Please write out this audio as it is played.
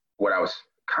what I was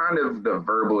kind of the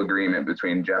verbal agreement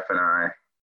between Jeff and I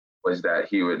was that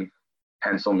he would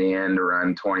pencil me in to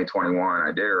run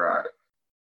 2021 Iditarod.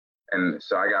 And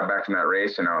so I got back from that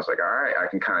race and I was like, all right, I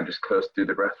can kind of just coast through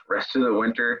the rest of the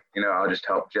winter. You know, I'll just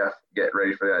help Jeff get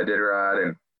ready for the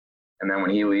Iditarod. And then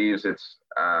when he leaves, it's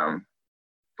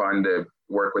fun to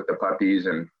work with the puppies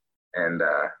and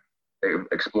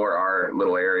explore our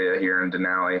little area here in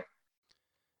Denali.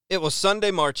 It was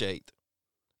Sunday, March 8th.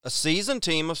 A seasoned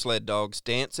team of sled dogs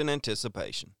dance in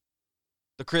anticipation.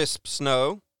 The crisp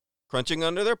snow crunching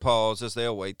under their paws as they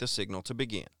await the signal to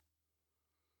begin.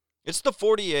 It's the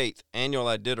 48th annual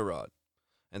Iditarod,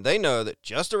 and they know that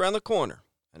just around the corner,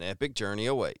 an epic journey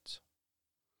awaits.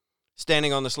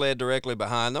 Standing on the sled directly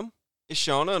behind them is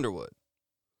Sean Underwood,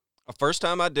 a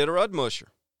first-time Iditarod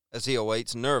musher, as he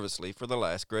awaits nervously for the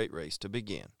last great race to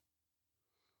begin.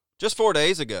 Just 4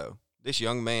 days ago, this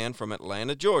young man from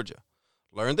Atlanta, Georgia,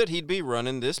 learned that he'd be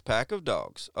running this pack of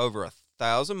dogs over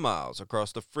 1,000 miles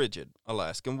across the frigid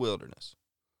Alaskan wilderness.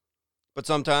 But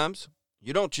sometimes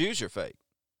you don't choose your fate.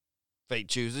 Fate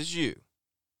chooses you.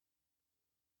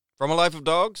 From A Life of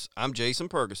Dogs, I'm Jason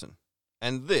Ferguson,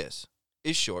 and this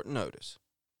is Short Notice.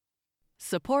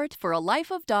 Support for A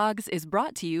Life of Dogs is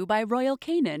brought to you by Royal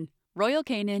Canin. Royal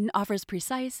Canin offers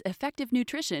precise, effective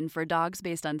nutrition for dogs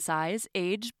based on size,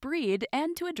 age, breed,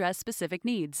 and to address specific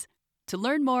needs. To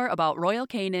learn more about Royal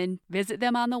Canin, visit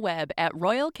them on the web at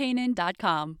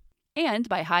royalcanin.com. And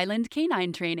by Highland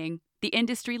Canine Training, the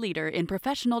industry leader in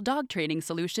professional dog training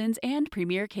solutions and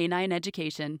premier canine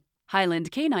education. Highland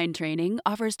Canine Training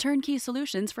offers turnkey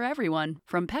solutions for everyone,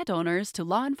 from pet owners to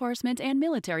law enforcement and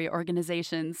military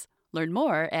organizations. Learn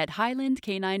more at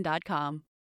highlandcanine.com.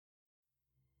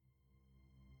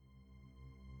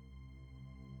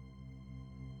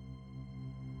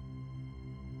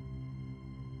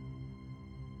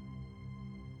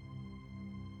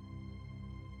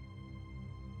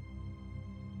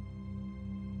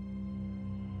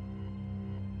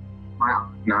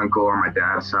 My uncle on my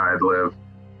dad's side live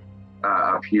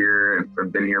up here and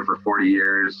have been here for 40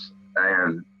 years.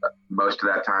 And most of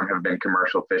that time have been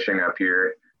commercial fishing up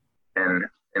here. And,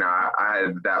 you know, I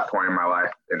at that point in my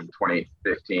life in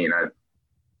 2015, I,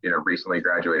 recently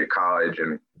graduated college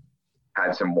and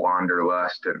had some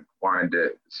wanderlust and wanted to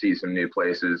see some new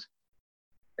places.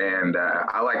 And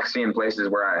I like seeing places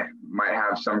where I might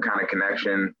have some kind of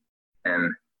connection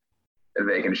and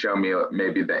they can show me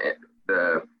maybe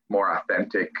the more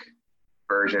authentic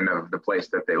version of the place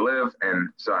that they live. And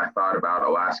so I thought about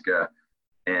Alaska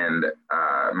and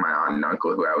my aunt and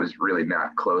uncle, who I was really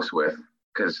not close with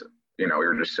because, we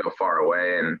were just so far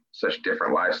away and such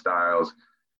different lifestyles.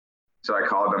 So I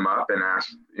called them up and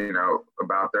asked,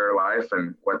 about their life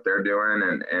and what they're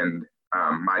doing. And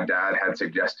my dad had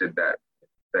suggested that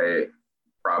they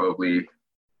probably,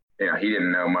 he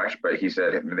didn't know much, but he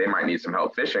said they might need some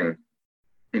help fishing.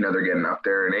 They're getting up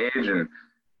there in age and,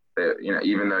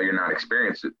 even though you're not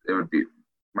experienced, it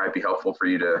might be helpful for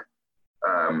you to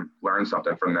learn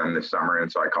something from them this summer.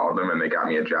 And so I called them and they got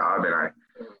me a job, and I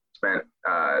spent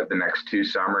the next 2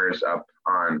 summers up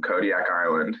on Kodiak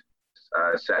Island,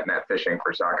 set net fishing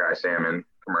for sockeye salmon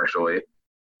commercially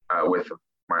with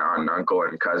my aunt and uncle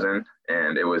and cousin.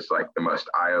 And it was like the most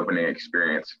eye-opening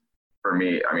experience for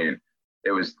me. I mean,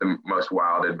 it was the most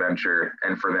wild adventure.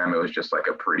 And for them, it was just like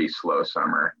a pretty slow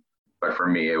summer. But for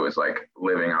me, it was like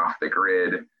living off the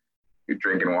grid, you're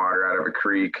drinking water out of a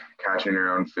creek, catching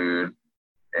your own food,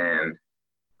 and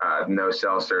no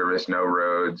cell service, no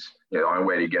roads. The only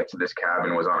way to get to this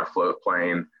cabin was on a float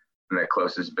plane, and the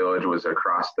closest village was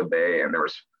across the bay. And there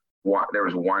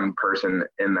was one person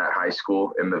in that high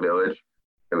school in the village.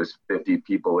 There was 50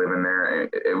 people living there. And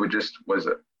it was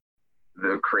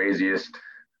the craziest,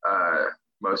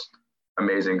 most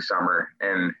amazing summer,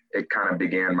 and it kind of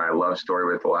began my love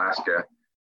story with Alaska.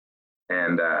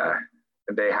 And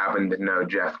they happened to know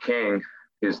Jeff King,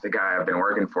 who's the guy I've been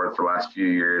working for the last few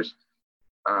years,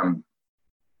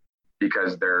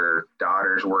 because their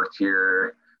daughters worked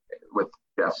here with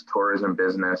Jeff's tourism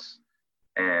business.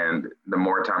 And the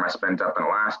more time I spent up in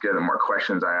Alaska, the more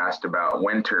questions I asked about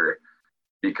winter,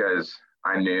 because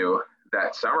I knew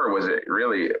that summer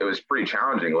it was pretty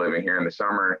challenging living here in the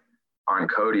summer on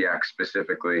Kodiak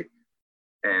specifically.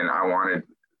 And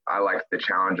I liked the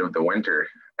challenge of the winter,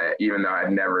 even though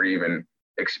I'd never even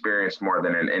experienced more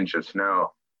than an inch of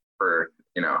snow for,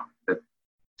 the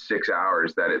 6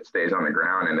 hours that it stays on the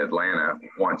ground in Atlanta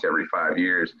once every 5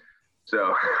 years.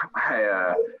 So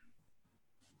I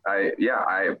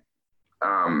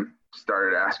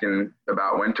started asking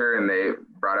about winter, and they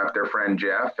brought up their friend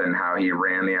Jeff and how he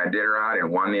ran the Iditarod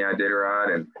and won the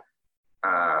Iditarod. And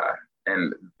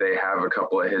and they have a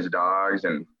couple of his dogs,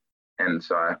 and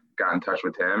so I got in touch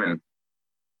with him,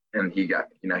 and he got,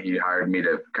 he hired me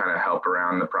to kind of help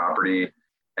around the property,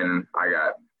 and I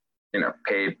got,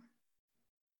 paid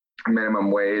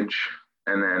minimum wage.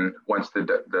 And then once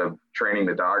the training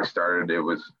the dogs started, it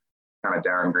was kind of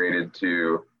downgraded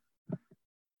to,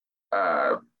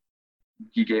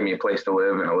 he gave me a place to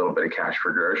live and a little bit of cash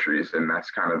for groceries. And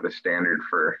that's kind of the standard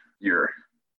for your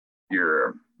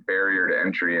barrier to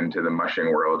entry into the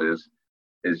mushing world is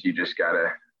you just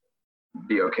gotta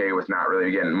be okay with not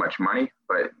really getting much money,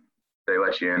 but they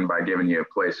let you in by giving you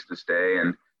a place to stay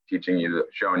and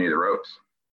showing you the ropes.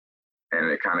 And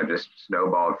it kind of just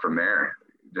snowballed from there,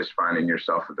 just finding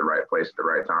yourself at the right place at the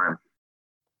right time.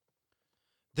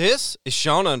 This is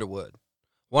Sean Underwood,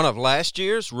 one of last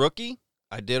year's rookie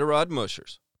Iditarod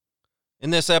mushers.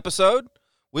 In this episode,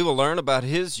 we will learn about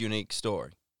his unique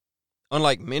story.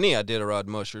 Unlike many Iditarod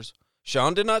mushers,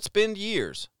 Sean did not spend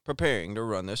years preparing to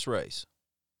run this race.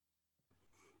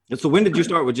 And so when did you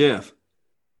start with Jeff?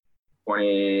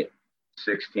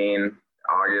 2016,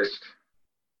 August.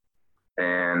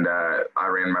 And I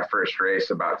ran my first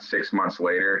race about 6 months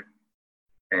later.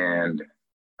 And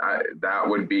that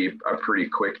would be a pretty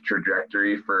quick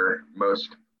trajectory for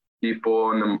most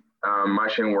people in the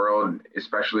mushing world,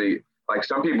 especially like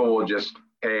some people will just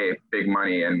pay big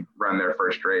money and run their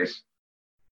first race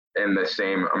in the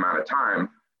same amount of time.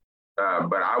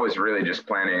 But I was really just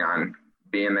planning on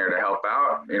being there to help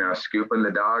out, scooping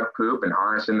the dog poop and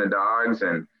harnessing the dogs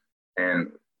and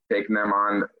taking them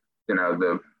on,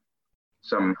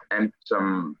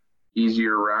 some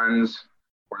easier runs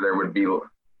where there would be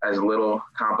as little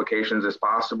complications as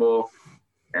possible.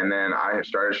 And then I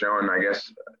started showing, I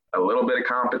guess, a little bit of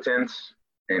competence.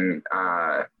 And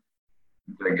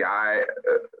the guy,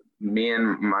 me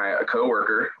and my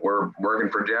coworker were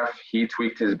working for Jeff. He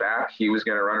tweaked his back. He was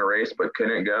going to run a race, but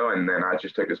couldn't go. And then I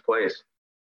just took his place.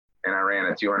 And I ran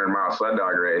a 200-mile sled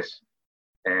dog race.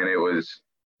 And it was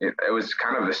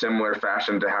kind of a similar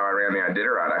fashion to how I ran the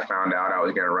Iditarod. I found out I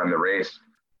was going to run the race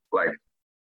like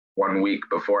 1 week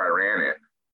before I ran it.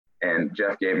 And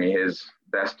Jeff gave me his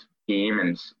best team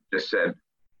and just said,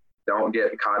 don't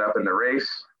get caught up in the race.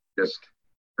 Just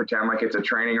pretend like it's a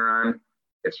training run.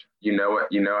 It's, you know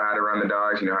how to run the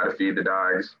dogs, you know how to feed the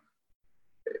dogs,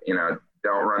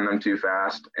 don't run them too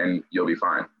fast and you'll be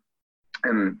fine.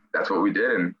 And that's what we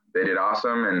did. And they did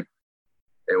awesome. And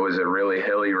it was a really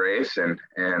hilly race, and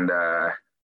I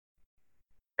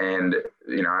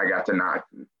got to not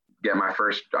get my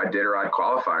first Iditarod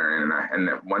qualifier in, and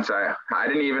once I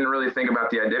didn't even really think about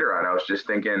the Iditarod. I was just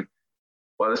thinking,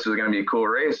 well, this is going to be a cool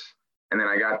race. And then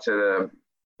I got to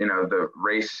the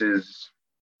race's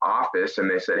office, and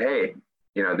they said, hey,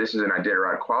 this is an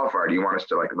Iditarod qualifier. Do you want us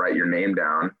to write your name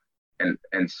down and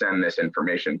send this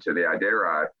information to the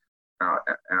Iditarod?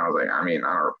 And I was like,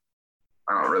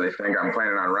 I don't really think I'm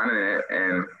planning on running it.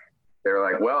 And they were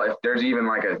like, well, if there's even a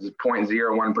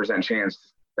 0.01%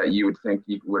 chance that you would think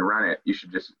you would run it, you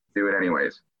should just do it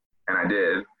anyways. And I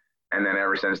did. And then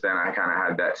ever since then, I kind of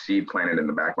had that seed planted in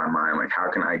the back of my mind, like, how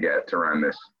can I get to run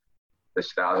this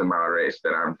 1,000-mile race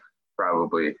that I'm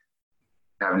probably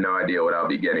have no idea what I'll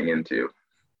be getting into.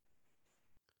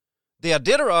 The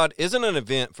Iditarod isn't an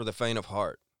event for the faint of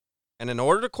heart. And in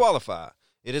order to qualify,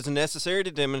 it is necessary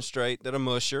to demonstrate that a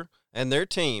musher and their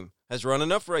team has run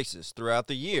enough races throughout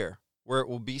the year where it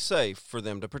will be safe for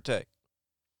them to protect.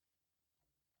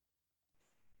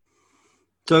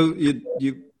 So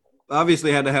you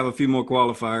obviously had to have a few more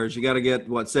qualifiers. You got to get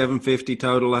 750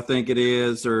 total, I think it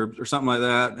is, or something like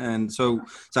that. And so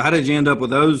how did you end up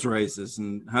with those races,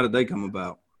 and how did they come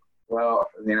about? Well,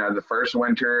 the first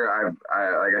winter, I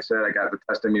like I said, I got the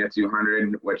Tustamina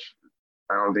 200, which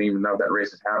I don't even know if that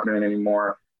race is happening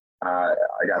anymore. I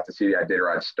got to see the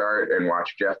Iditarod start and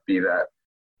watch Jeff be that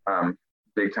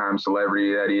big-time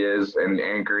celebrity that he is in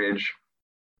Anchorage.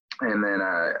 And then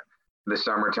the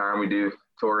summertime, we do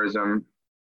tourism,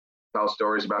 tell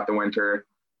stories about the winter,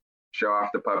 show off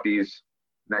the puppies.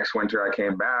 Next winter, I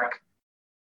came back,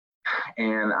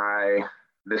 and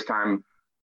this time,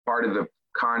 part of the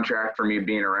contract for me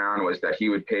being around was that he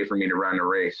would pay for me to run a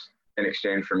race in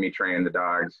exchange for me training the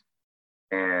dogs.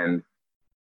 And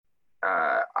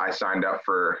I signed up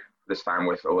for this time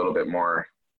with a little bit more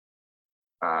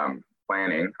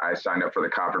planning. I signed up for the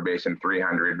Copper Basin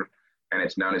 300, and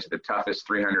it's known as the toughest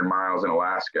 300 miles in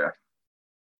Alaska.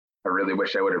 I really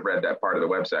wish I would have read that part of the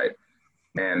website.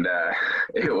 And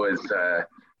it was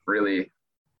really,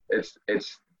 it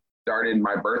started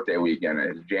my birthday weekend.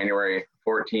 It's January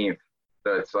 14th.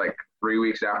 So it's 3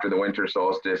 weeks after the winter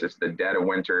solstice. It's the dead of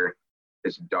winter.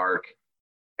 It's dark.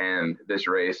 And this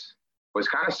race was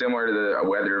kind of similar to the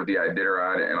weather of the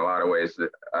Iditarod in a lot of ways,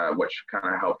 that which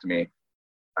kind of helped me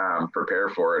prepare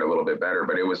for it a little bit better.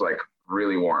 But it was like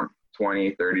really warm,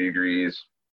 20, 30 degrees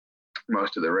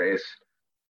most of the race,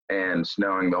 and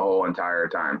snowing the whole entire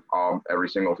time, every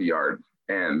single yard.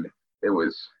 And it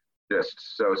was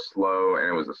just so slow,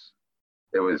 and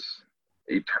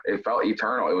it felt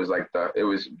eternal. It was like it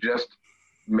was just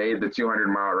made the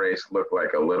 200-mile race look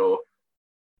like a little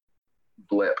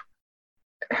blip.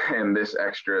 And this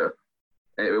extra,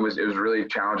 it was really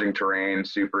challenging terrain,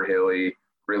 super hilly,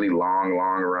 really long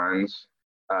runs.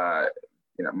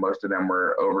 Most of them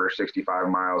were over 65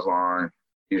 miles long.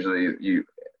 Usually you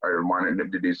are wanting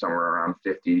to do somewhere around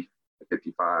 50 to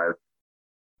 55,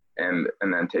 and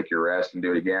then take your rest and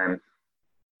do it again.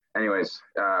 Anyways,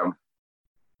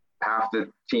 half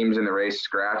the teams in the race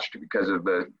scratched because of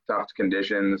the tough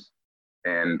conditions,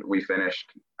 and we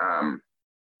finished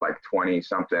like 20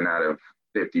 something out of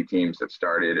 50 teams that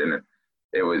started, and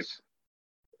it was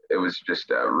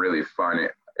just a really fun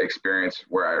experience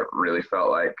where I really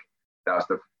felt like that was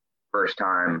the first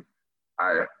time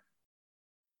I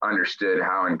understood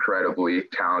how incredibly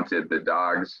talented the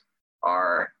dogs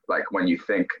are. Like, when you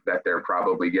think that they're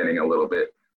probably getting a little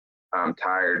bit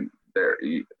tired,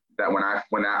 when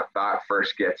that thought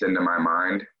first gets into my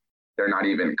mind, they're not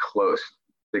even close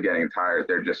to getting tired.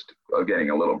 They're just getting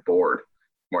a little bored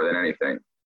more than anything.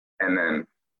 And then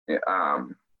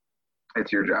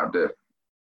it's your job to,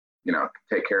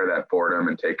 take care of that boredom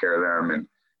and take care of them.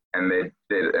 And they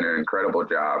did an incredible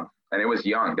job. And it was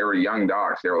young. They were young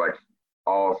dogs. They were like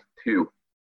all two.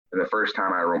 And the first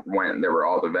time I went, they were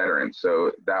all the veterans.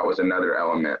 So that was another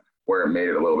element where it made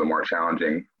it a little bit more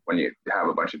challenging when you have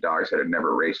a bunch of dogs that had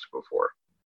never raced before.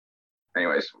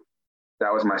 Anyways,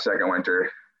 that was my second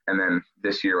winter. And then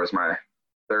this year was my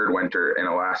third winter in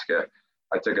Alaska.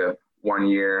 I took a 1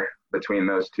 year between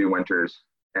those two winters,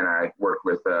 and I worked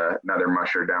with another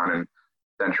musher down in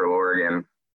Central Oregon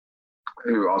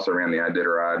who also ran the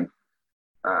Iditarod,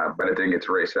 but I didn't get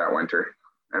to race that winter.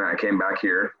 And I came back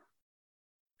here,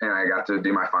 and I got to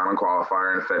do my final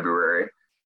qualifier in February.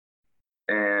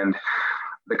 And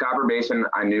the Copper Basin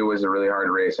I knew was a really hard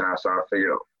race, and I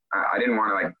figured I didn't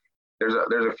want to, like,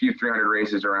 there's a few 300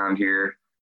 races around here,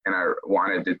 and I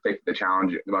wanted to pick the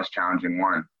most challenging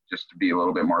one, just to be a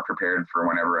little bit more prepared for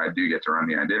whenever I do get to run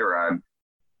the Iditarod.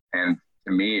 And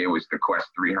to me, it was the Quest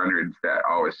 300 that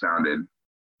always sounded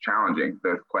challenging.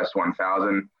 The Quest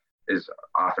 1000 is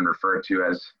often referred to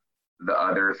as the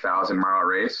other 1,000-mile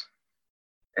race,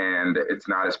 and it's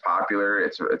not as popular.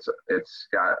 It's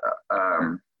got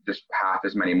just half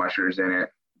as many mushers in it,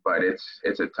 but it's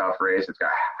a tough race. It's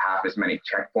got half as many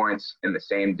checkpoints in the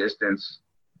same distance,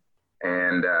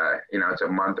 and it's a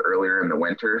month earlier in the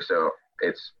winter, so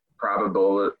it's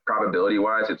probability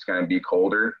wise it's going to be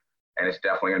colder, and it's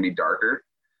definitely going to be darker.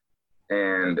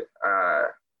 And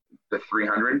the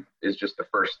 300 is just the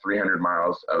first 300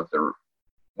 miles of the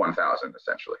 1,000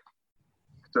 essentially.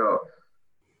 So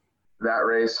that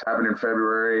race happened in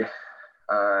February.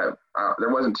 There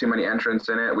wasn't too many entrants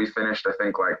in it. We finished, I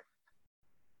think, like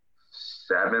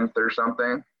 7th or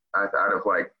something out of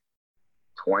like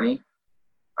 20.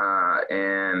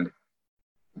 And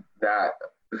that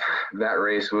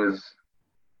race was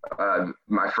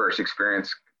my first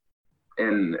experience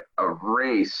in a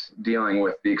race dealing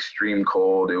with the extreme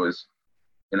cold. It was,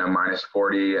 minus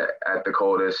 40 at the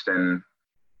coldest, and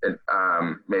it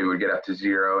maybe would get up to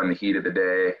 0 in the heat of the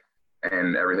day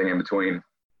and everything in between.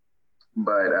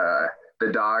 But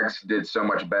the dogs did so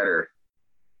much better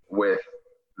with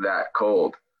that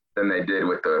cold than they did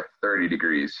with the 30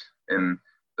 degrees in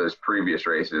those previous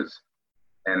races.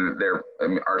 And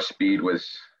our speed was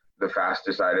the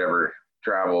fastest I'd ever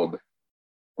traveled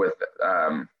with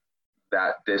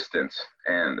that distance.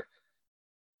 And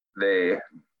they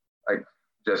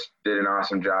just did an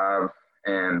awesome job.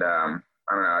 And I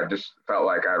don't know, I just felt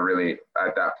like I really,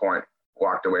 at that point,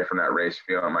 walked away from that race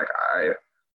feeling like I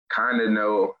kind of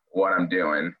know what I'm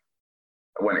doing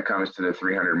when it comes to the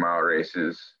 300-mile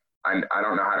races. I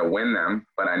don't know how to win them,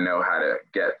 but I know how to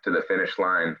get to the finish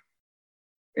line,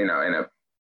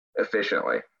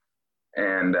 efficiently.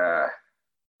 And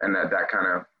that kind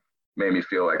of made me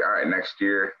feel like, all right, next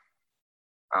year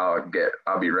I'll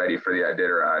be ready for the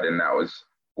Iditarod. And that was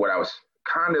what I was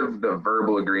kind of the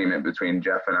verbal agreement between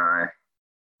Jeff and I,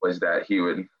 was that he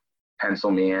would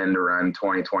pencil me in to run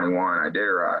 2021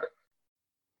 Iditarod.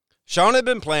 Sean had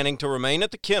been planning to remain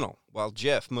at the kennel while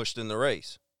Jeff mushed in the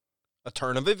race. A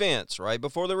turn of events right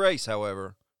before the race,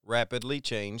 however, rapidly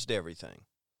changed everything.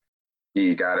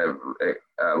 He got a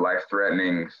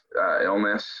life-threatening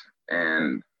illness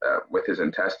and with his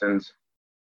intestines,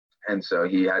 And so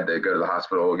he had to go to the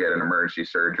hospital, get an emergency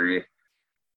surgery.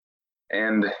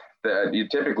 And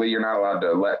you're not allowed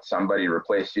to let somebody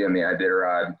replace you in the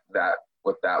Iditarod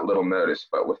with that little notice.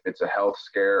 But if it's a health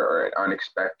scare or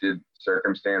unexpected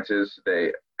circumstances,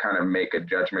 they kind of make a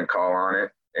judgment call on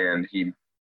it. And he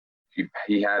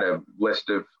had a list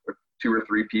of 2 or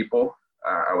 3 people.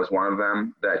 I was one of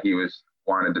them that he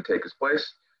wanted to take his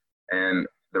place. And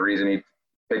the reason he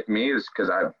picked me is because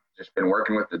I've just been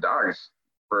working with the dogs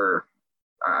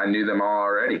I knew them all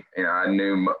already. I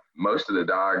knew most of the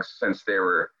dogs since they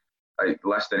were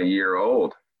less than a year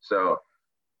old. So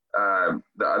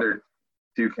the other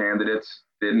 2 candidates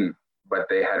didn't, but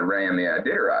they had ran the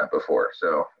Iditarod before.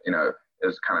 So, it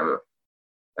was kind of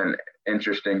an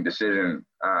interesting decision.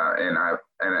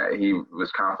 And he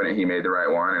was confident he made the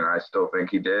right one, and I still think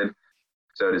he did.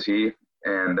 So does he.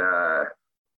 And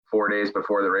 4 days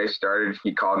before the race started,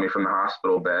 he called me from the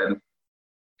hospital bed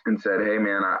and said, "Hey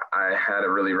man, I had a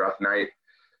really rough night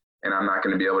and I'm not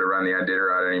going to be able to run the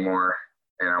Iditarod anymore.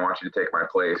 And I want you to take my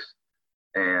place."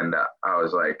 And I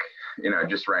was like,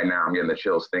 just right now I'm getting the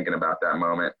chills thinking about that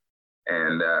moment.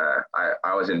 And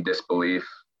I was in disbelief.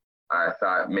 I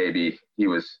thought maybe he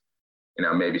was,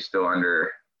 maybe still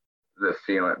under the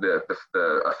feeling, the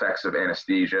effects of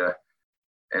anesthesia,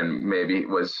 and maybe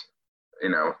was,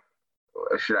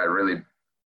 should I really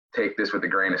take this with a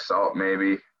grain of salt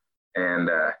maybe? And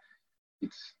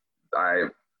I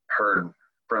heard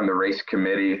from the race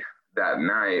committee that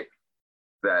night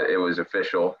that it was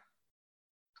official.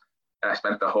 I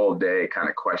spent the whole day kind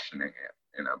of questioning it,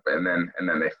 and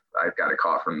then I got a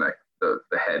call from the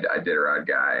head Iditarod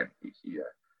guy, and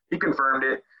he confirmed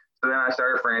it. So then I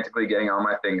started frantically getting all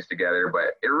my things together,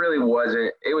 but it really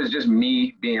wasn't. It was just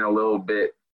me being a little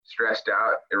bit stressed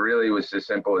out. It really was as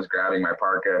simple as grabbing my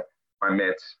parka, my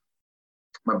mitts,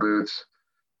 my boots,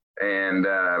 and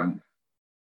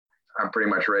I'm pretty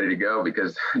much ready to go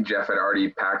because Jeff had already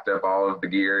packed up all of the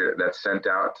gear that's sent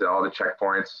out to all the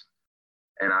checkpoints.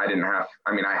 And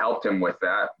I helped him with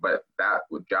that, but that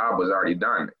job was already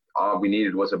done. All we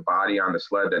needed was a body on the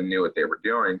sled that knew what they were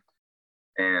doing.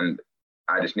 And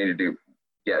I just needed to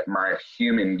get my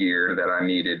human gear that I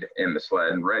needed in the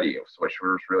sled ready, which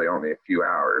was really only a few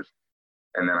hours.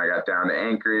 And then I got down to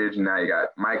Anchorage, and now you got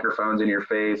microphones in your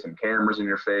face and cameras in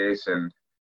your face. And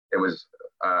it was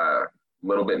a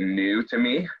little bit new to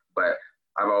me, but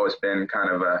I've always been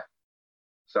kind of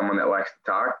someone that likes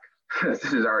to talk. This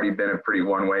has already been a pretty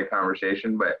one-way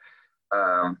conversation, but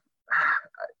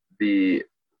the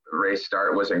race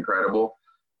start was incredible.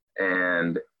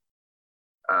 And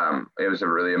it was a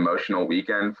really emotional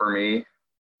weekend for me,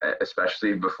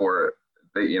 especially before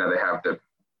they have the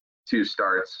 2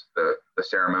 starts, the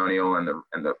ceremonial and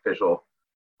the official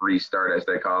restart, as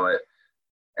they call it.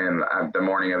 And the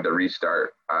morning of the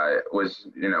restart,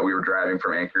 we were driving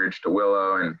from Anchorage to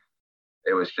Willow, and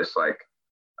it was just like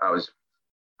I was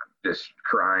just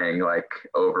crying, like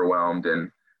overwhelmed.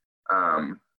 And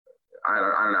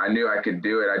I knew I could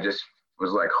do it. I just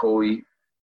was like, holy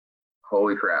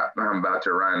crap, I'm about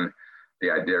to run the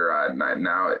Iditarod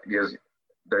now, because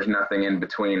there's nothing in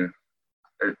between.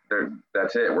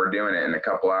 That's it. We're doing it in a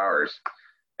couple hours.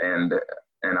 And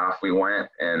off we went.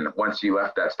 And once you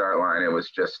left that start line, it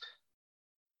was just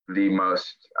the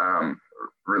most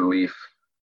relief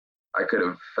I could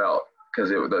have felt,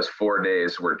 because those 4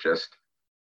 days were just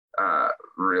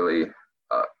really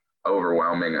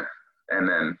overwhelming. And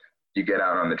then you get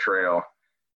out on the trail,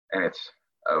 and it's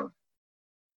a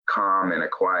calm and a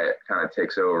quiet kind of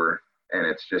takes over, and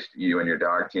it's just you and your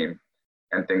dog team,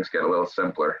 and things get a little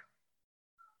simpler.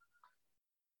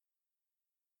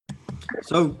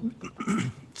 So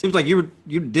it seems like you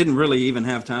didn't really even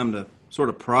have time to sort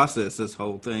of process this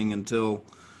whole thing until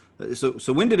so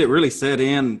when did it really set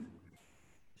in?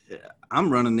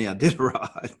 I'm running the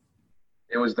Iditarod.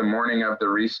 It was the morning of the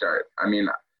restart. I mean,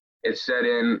 it set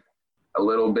in a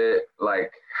little bit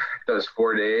like those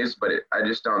 4 days, but I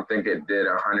just don't think it did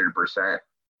 100%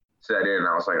 set in.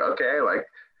 I was like, okay, like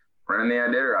running the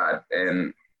Iditarod,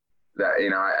 and that,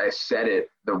 I said it,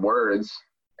 the words,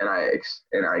 and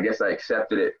I guess I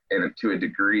accepted it to a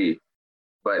degree,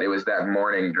 but it was that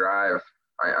morning drive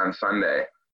on Sunday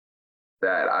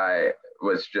that I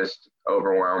was just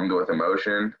overwhelmed with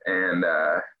emotion, and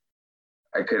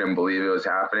I couldn't believe it was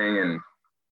happening,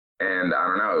 and I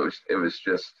don't know,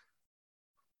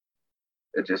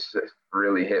 it just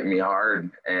really hit me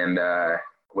hard, and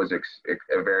was a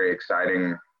very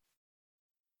exciting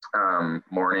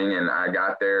morning. And I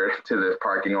got there to the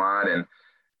parking lot, and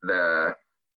the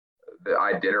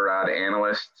Iditarod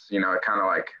analysts, kind of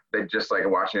like, they just like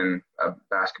watching a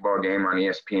basketball game on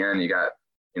ESPN. You got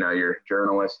your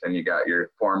journalist and you got your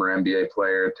former NBA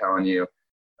player telling you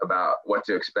about what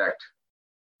to expect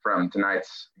from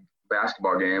tonight's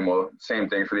basketball game. Well, same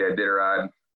thing for the Iditarod.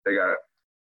 They got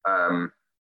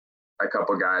a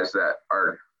couple guys that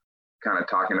are kind of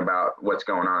talking about what's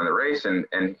going on in the race. And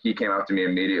he came up to me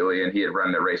immediately, and he had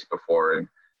run the race before.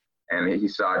 And he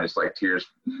saw just like tears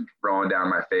rolling down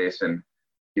my face. And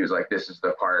he was like, this is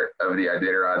the part of the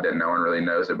Iditarod that no one really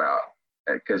knows about,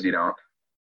 because you don't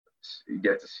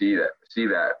get to see that.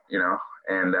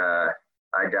 And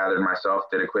I gathered myself,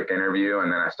 did a quick interview,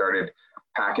 and then I started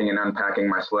packing and unpacking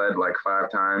my sled like 5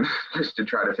 times just to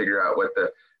try to figure out what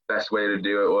the best way to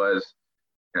do it was.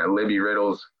 Libby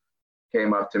Riddles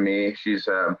came up to me. She's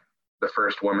the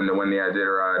first woman to win the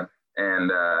Iditarod, and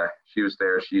she was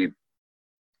there. She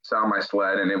saw my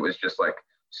sled, and it was just like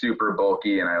super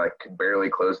bulky, and I like could barely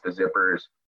close the zippers.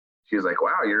 She was like,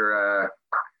 "Wow, you're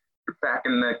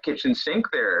packing the kitchen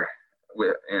sink there,"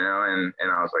 with and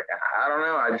I was like, "I don't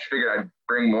know. I just figured I'd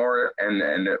bring more,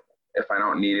 and if I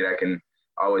don't need it, I can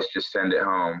always just send it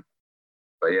home."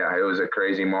 But yeah, it was a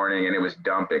crazy morning, and it was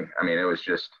dumping. I mean, it was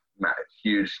just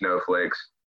huge snowflakes,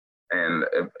 and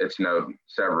it snowed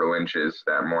several inches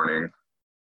that morning.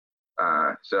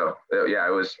 So yeah,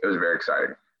 it was very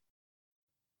exciting.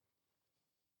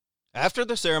 After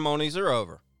the ceremonies are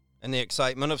over and the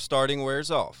excitement of starting wears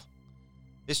off,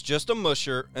 it's just a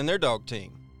musher and their dog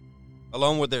team.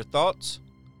 Along with their thoughts,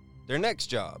 their next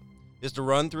job is to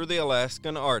run through the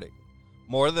Alaskan Arctic,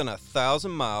 more than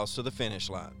 1,000 miles to the finish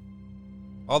line.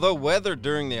 Although weather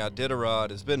during the Iditarod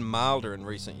has been milder in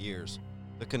recent years,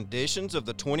 the conditions of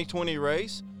the 2020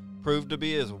 race proved to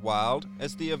be as wild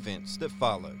as the events that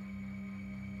followed.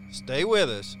 Stay with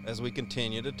us as we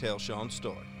continue to tell Sean's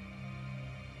story.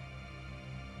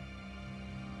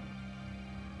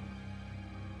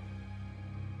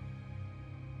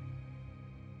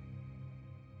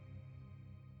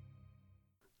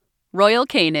 Royal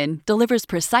Canin delivers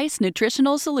precise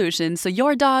nutritional solutions so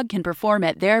your dog can perform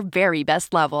at their very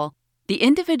best level. The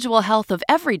individual health of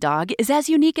every dog is as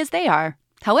unique as they are.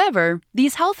 However,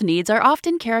 these health needs are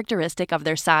often characteristic of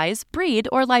their size, breed,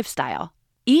 or lifestyle.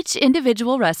 Each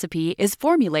individual recipe is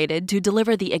formulated to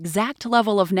deliver the exact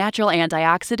level of natural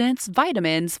antioxidants,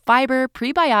 vitamins, fiber,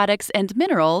 prebiotics, and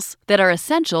minerals that are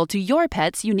essential to your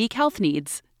pet's unique health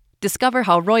needs. Discover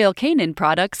how Royal Canin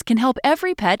products can help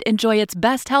every pet enjoy its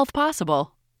best health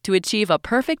possible. To achieve a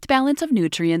perfect balance of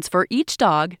nutrients for each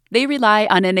dog, they rely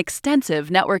on an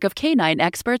extensive network of canine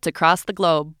experts across the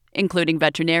globe, including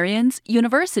veterinarians,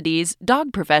 universities,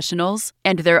 dog professionals,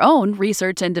 and their own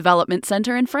research and development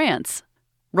center in France.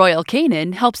 Royal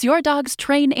Canin helps your dogs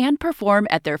train and perform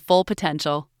at their full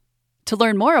potential. To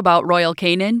learn more about Royal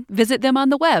Canin, visit them on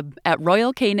the web at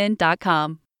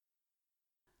royalcanin.com.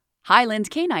 Highland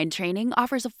Canine Training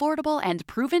offers affordable and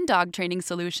proven dog training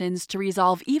solutions to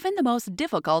resolve even the most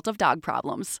difficult of dog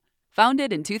problems.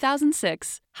 Founded in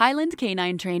 2006, Highland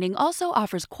Canine Training also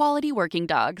offers quality working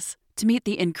dogs to meet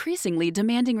the increasingly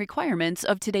demanding requirements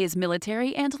of today's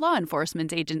military and law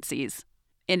enforcement agencies.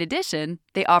 In addition,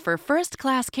 they offer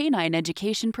first-class canine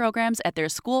education programs at their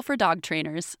School for Dog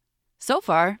Trainers. So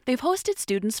far, they've hosted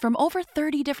students from over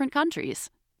 30 different countries.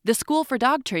 The School for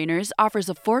Dog Trainers offers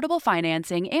affordable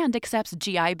financing and accepts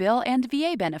GI Bill and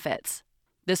VA benefits.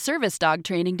 The Service Dog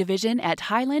Training Division at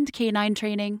Highland Canine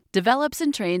Training develops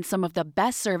and trains some of the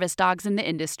best service dogs in the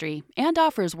industry and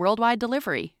offers worldwide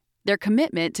delivery. Their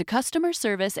commitment to customer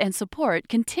service and support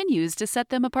continues to set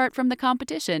them apart from the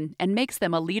competition and makes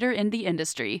them a leader in the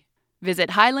industry. Visit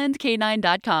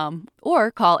highlandcanine.com or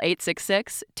call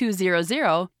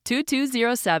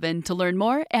 866-200-2207 to learn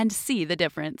more and see the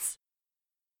difference.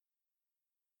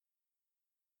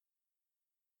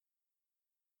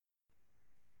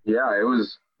 Yeah, it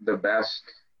was the best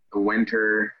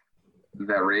winter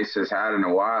that race has had in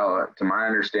a while, to my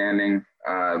understanding.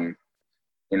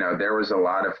 There was a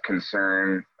lot of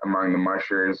concern among the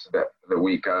mushers that the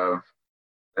week of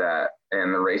that,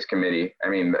 and the race committee. I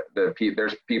mean,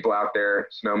 there's people out there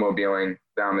snowmobiling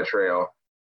down the trail,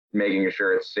 making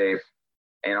sure it's safe,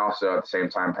 and also at the same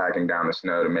time packing down the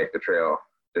snow to make the trail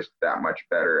just that much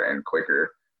better and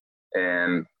quicker.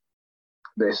 And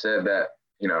they said that,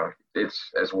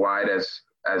 it's as wide as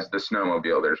the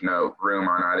snowmobile. There's no room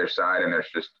on either side, and there's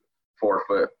just 4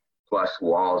 foot plus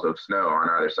walls of snow on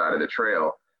either side of the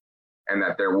trail, and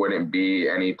that there wouldn't be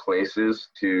any places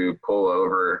to pull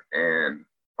over and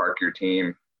park your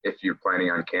team if you're planning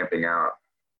on camping out,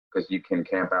 because you can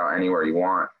camp out anywhere you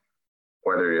want,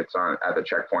 whether it's at the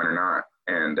checkpoint or not.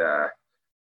 And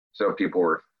so people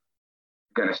were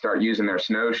going to start using their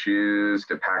snowshoes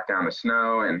to pack down the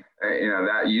snow. And,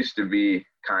 that used to be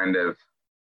kind of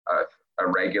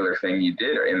a regular thing you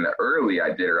did in the early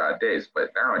Iditarod days.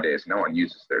 But nowadays, no one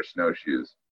uses their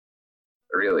snowshoes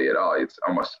really at all. It's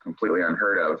almost completely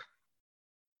unheard of.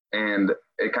 And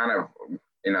it kind of,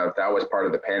 that was part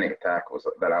of the panic attack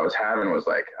that I was having, was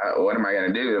like, what am I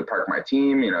going to do to park my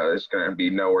team? There's going to be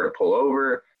nowhere to pull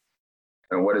over.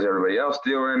 And what is everybody else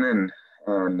doing?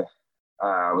 And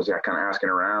I was kind of asking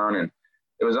around, and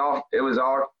it was all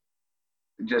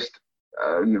just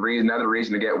another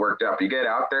reason to get worked up. You get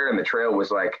out there, and the trail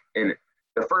was like, in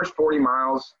the first 40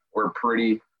 miles were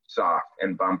pretty soft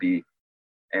and bumpy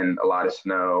and a lot of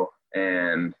snow.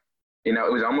 And,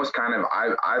 it was almost kind of,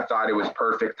 I thought it was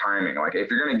perfect timing. Like, if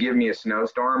you're going to give me a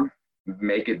snowstorm,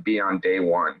 make it be on day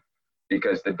one,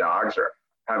 because the dogs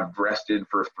have rested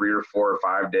for 3 or 4 or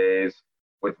 5 days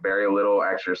with very little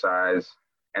exercise,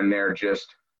 and they're just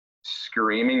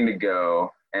screaming to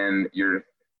go, and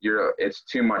it's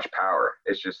too much power.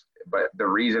 It's just, but the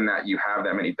reason that you have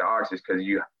that many dogs is because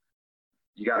you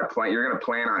got to plan. You're going to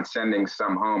plan on sending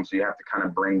some home, so you have to kind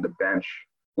of bring the bench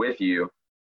with you,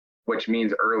 which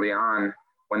means early on,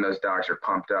 when those dogs are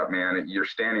pumped up, man, you're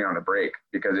standing on the brake,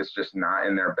 because it's just not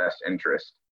in their best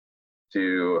interest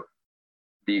to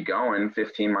be going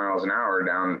 15 miles an hour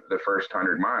down the first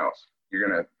 100 miles. You're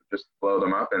going to just blow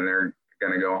them up, and they're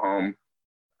going to go home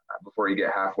before you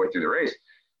get halfway through the race.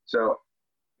 So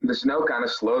the snow kind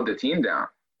of slowed the team down.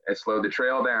 It slowed the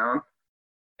trail down,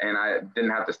 and I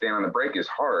didn't have to stand on the brake as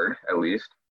hard, at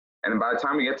least. And by the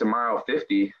time we get to mile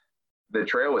 50, the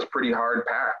trail was pretty hard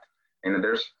packed. And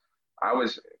I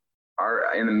was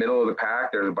in the middle of the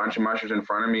pack. There's a bunch of mushers in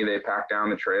front of me. They packed down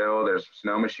the trail. There's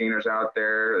snow machiners out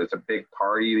there. It's a big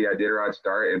party, the Iditarod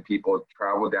start, and people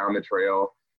travel down the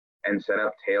trail and set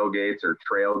up tailgates or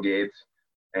trail gates,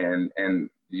 and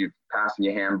you passing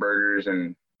you hamburgers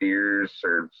and beers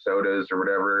or sodas or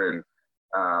whatever. And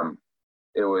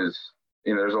it was,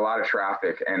 there's a lot of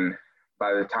traffic. And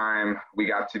by the time we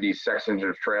got to these sections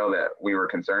of trail that we were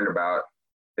concerned about,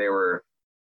 they were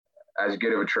as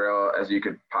good of a trail as you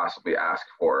could possibly ask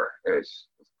for. It's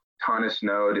a ton of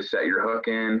snow to set your hook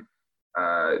in,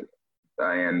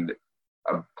 and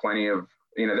plenty of,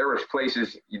 there was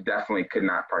places you definitely could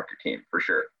not park your team, for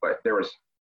sure, but there was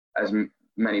as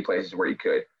many places where you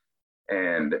could.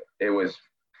 And it was,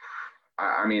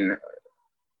 I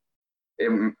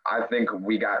think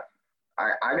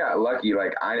I got lucky.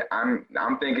 Like,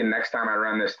 I'm thinking next time I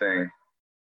run this thing,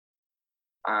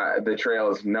 the trail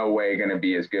is no way going to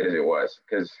be as good as it was,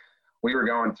 because we were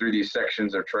going through these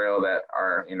sections of trail that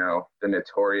are, the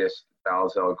notorious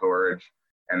Balzell Gorge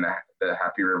and the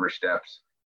Happy River Steps,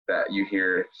 that you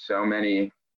hear so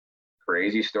many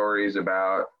crazy stories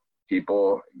about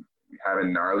people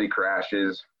having gnarly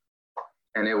crashes.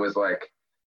 And it was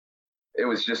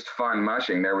just fun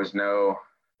mushing. There was no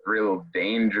real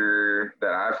danger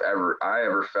that I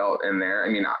ever felt in there.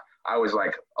 I was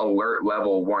like alert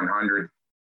level 100,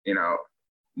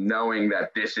 knowing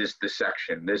that this is the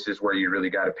section, this is where you really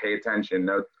got to pay attention.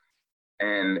 But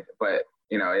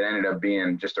it ended up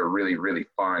being just a really, really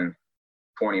fun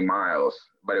 20 miles,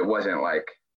 but it wasn't like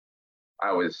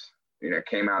I was,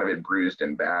 came out of it bruised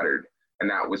and battered. And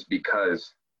that was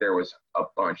because there was a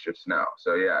bunch of snow.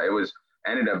 So yeah, it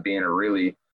ended up being a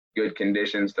really good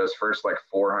conditions those first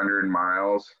 400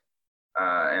 miles.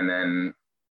 And then,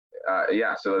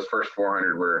 so those first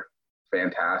 400 were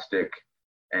fantastic,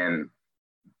 and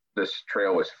this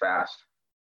trail was fast.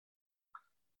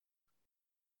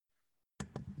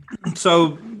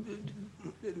 So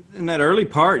in that early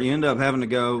part, you end up having to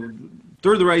go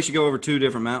through the race. You go over 2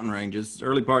 different mountain ranges.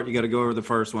 Early part, you got to go over the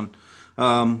first one.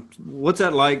 What's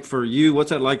that like for you? What's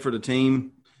that like for the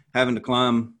team, having to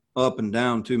climb up and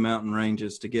down 2 mountain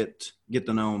ranges to get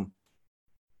to know them?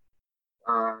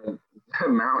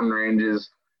 Mountain ranges,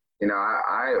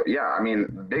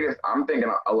 biggest, I'm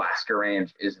thinking Alaska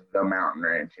range is the mountain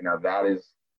range. That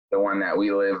is the one that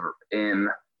we live in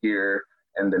here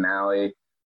in Denali,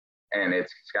 and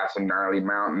it's got some gnarly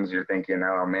mountains. You're thinking,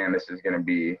 oh man, this is going to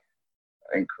be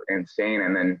insane.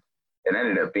 And then it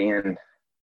ended up being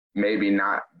maybe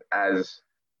not as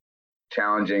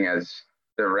challenging as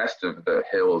the rest of the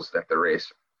hills that the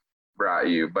race brought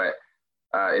you, but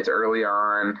it's early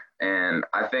on. And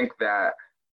I think that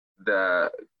the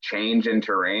change in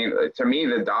terrain, to me,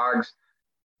 the dogs,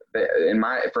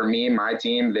 my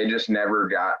team, they just never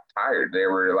got tired. They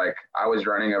were I was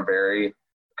running a very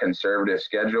conservative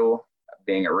schedule,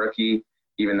 being a rookie.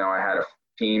 Even though I had a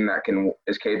team that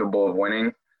is capable of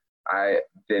winning, I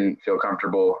didn't feel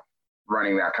comfortable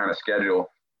running that kind of schedule.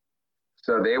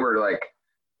 So they were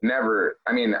never,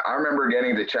 I remember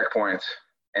getting to checkpoints,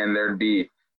 and there'd be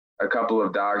a couple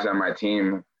of dogs on my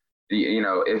team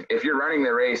if you're running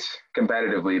the race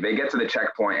competitively, they get to the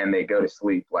checkpoint and they go to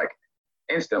sleep like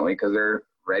instantly because they're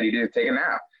ready to take a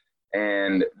nap.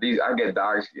 And I get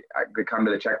dogs, I could come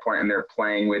to the checkpoint and they're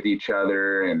playing with each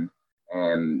other and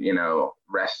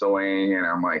wrestling. And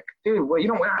I'm like, dude, well,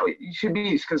 you should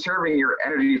be conserving your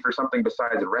energy for something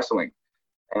besides wrestling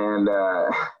and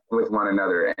with one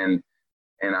another. And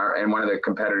one of the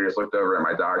competitors looked over at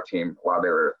my dog team while they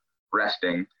were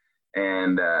resting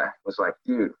and was like,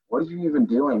 dude, what are you even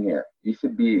doing here? You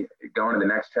should be going to the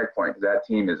next checkpoint because that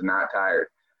team is not tired.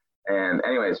 And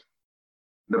anyways,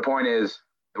 the point is,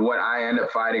 what I end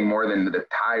up fighting more than the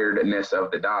tiredness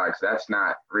of the dogs, that's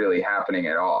not really happening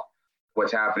at all.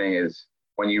 What's happening is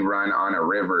when you run on a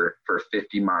river for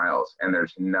 50 miles and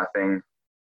there's nothing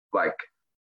like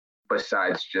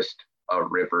besides just a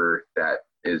river that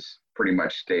is pretty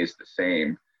much stays the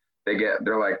same,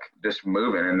 they're like just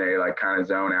moving and they like kind of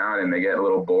zone out and they get a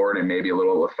little bored and maybe a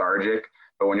little lethargic.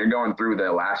 But when you're going through the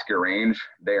Alaska range,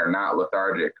 they are not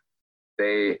lethargic.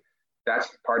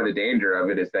 That's part of the danger of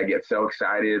it is they get so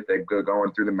excited. They go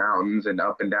going through the mountains and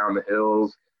up and down the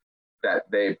hills that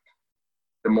the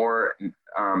more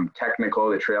technical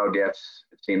the trail gets,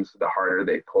 it seems the harder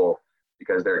they pull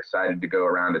because they're excited to go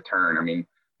around a turn. I mean,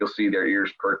 you'll see their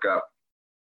ears perk up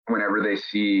whenever they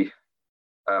see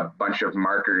a bunch of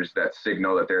markers that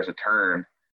signal that there's a turn.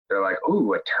 They're like,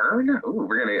 ooh, a turn? Ooh,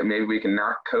 maybe we can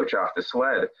knock Coach off the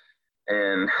sled.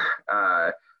 And,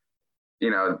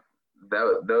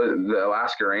 the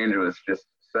Alaska range was just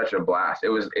such a blast. It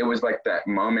was like that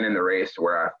moment in the race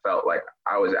where I felt like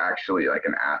I was actually like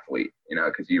an athlete,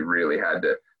 because you really had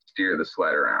to steer the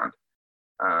sled around.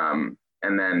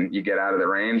 And then you get out of the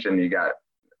range and you got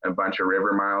a bunch of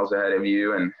river miles ahead of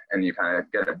you and you kind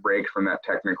of get a break from that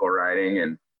technical riding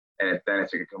and then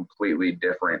it's a completely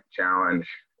different challenge,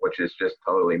 which is just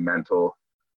totally mental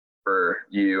for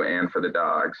you and for the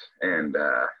dogs. And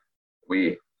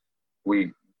we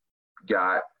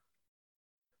got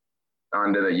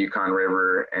onto the Yukon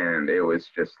River and it was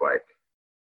just like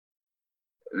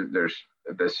there's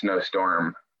the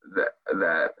snowstorm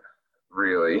that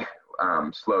really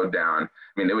slowed down.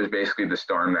 I mean, it was basically the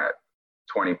storm that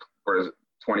 20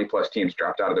 plus teams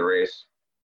dropped out of the race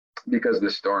because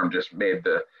the storm just made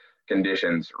the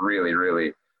conditions really,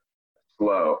 really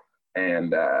slow.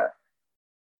 And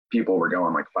people were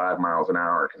going like 5 miles an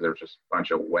hour because there was just a bunch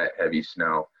of wet, heavy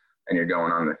snow. And you're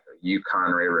going on the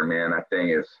Yukon River, man. That thing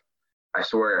is, I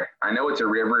swear, I know it's a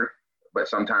river, but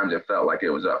sometimes it felt like it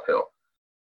was uphill.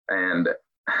 And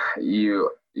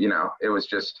it was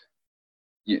just,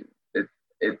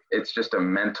 it's just a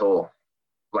mental,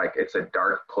 like it's a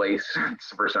dark place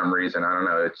for some reason. I don't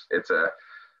know.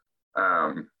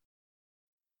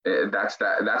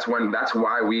 That's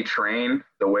why we train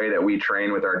the way that we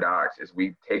train with our dogs is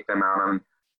we take them out on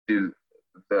to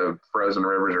the frozen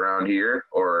rivers around here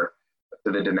or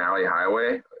to the Denali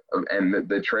Highway, and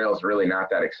the trail is really not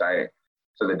that exciting.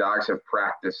 So the dogs have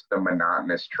practiced the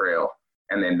monotonous trail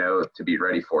and they know to be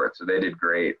ready for it. So they did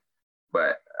great.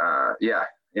 But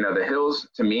the hills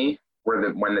to me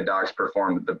were when the dogs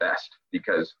performed the best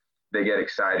because they get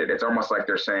excited. It's almost like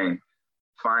they're saying,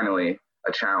 finally,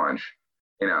 a challenge,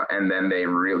 and then they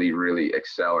really, really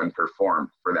excel and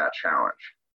perform for that challenge.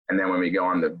 And then when we go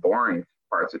on the boring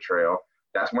parts of trail,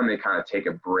 that's when they kind of take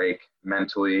a break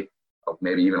mentally,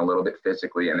 maybe even a little bit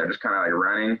physically, and they're just kind of like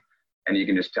running, and you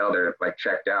can just tell they're like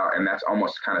checked out. And that's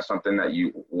almost kind of something that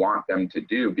you want them to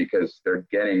do because they're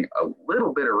getting a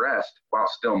little bit of rest while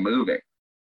still moving.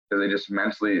 Because they just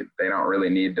mentally, they don't really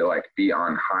need to like be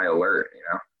on high alert,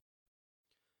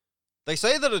 They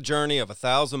say that a journey of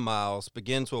 1,000 miles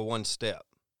begins with one step.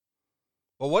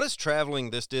 But what is traveling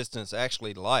this distance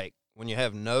actually like when you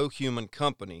have no human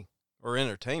company or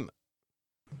entertainment?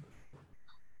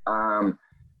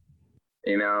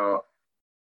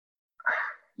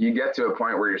 You get to a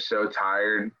point where you're so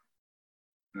tired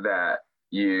that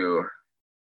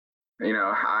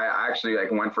I actually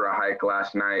like went for a hike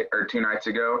last night or 2 nights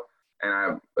ago,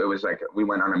 and it was like we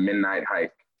went on a midnight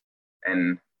hike,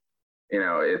 and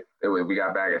we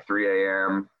got back at 3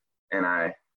 a.m. and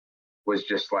I was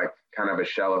just like kind of a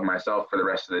shell of myself for the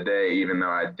rest of the day, even though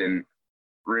I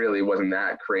wasn't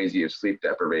that crazy of sleep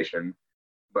deprivation,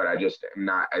 but I just am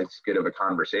not as good of a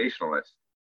conversationalist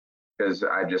because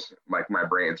I just like my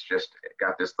brain's just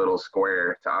got this little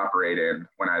square to operate in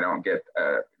when I don't get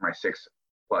my 6+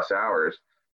 hours.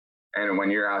 And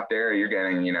when you're out there, you're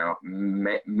getting,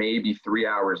 maybe 3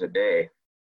 hours a day,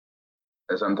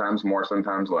 sometimes more,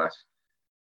 sometimes less.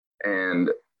 And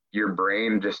your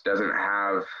brain just doesn't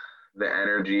have the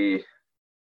energy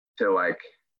to like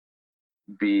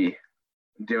be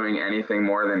doing anything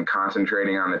more than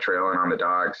concentrating on the trail and on the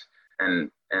dogs,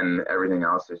 and everything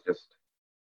else is just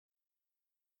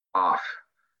off,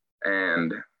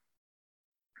 and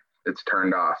it's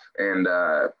turned off. And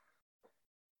the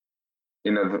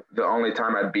only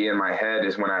time I'd be in my head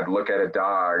is when I'd look at a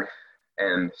dog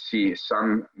and see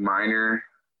some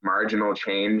marginal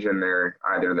change in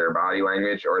either their body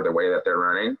language or the way that they're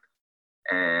running,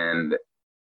 and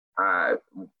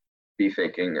be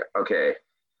thinking, okay,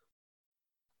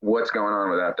 what's going on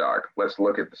with that dog? Let's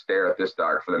stare at this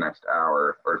dog for the next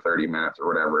hour or 30 minutes or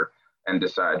whatever, and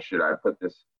decide, should I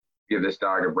give this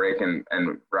dog a break and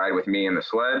ride with me in the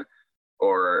sled,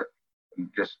 or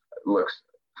just looks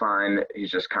fine,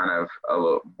 he's just kind of a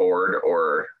little bored,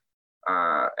 or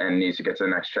and needs to get to the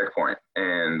next checkpoint.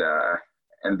 And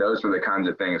those are the kinds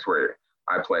of things where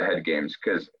I play head games,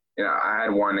 because I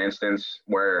had one instance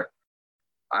where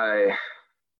I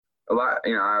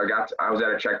was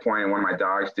at a checkpoint and one of my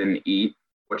dogs didn't eat,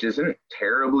 which isn't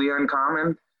terribly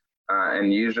uncommon,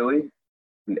 and usually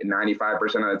 95%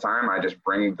 of the time I just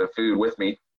bring the food with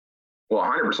me. Well,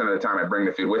 100% of the time I bring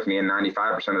the food with me, and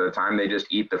 95% of the time they just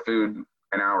eat the food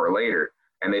an hour later,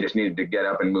 and they just needed to get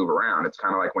up and move around. It's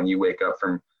kind of like when you wake up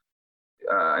from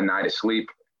a night of sleep,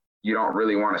 you don't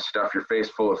really want to stuff your face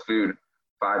full of food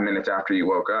 5 minutes after you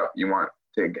woke up. You want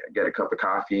to get a cup of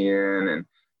coffee in and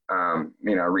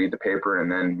read the paper,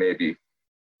 and then maybe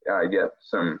get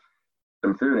some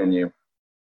food in you.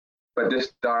 But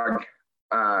this dog,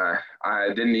 I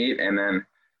didn't eat, and then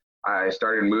I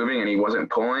started moving, and he wasn't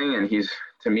pulling, and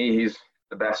to me he's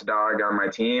the best dog on my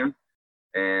team,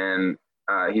 and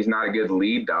he's not a good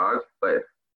lead dog, but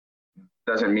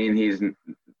doesn't mean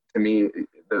to me,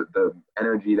 the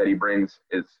energy that he brings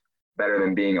is better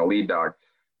than being a lead dog.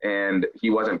 And he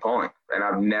wasn't pulling, and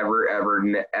I've never,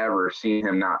 ever seen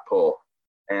him not pull.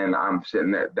 And I'm sitting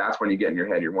there. That's when you get in your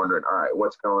head. You're wondering, all right,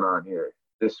 what's going on here?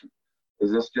 Is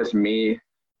this just me,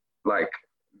 like,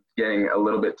 getting a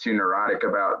little bit too neurotic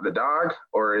about the dog,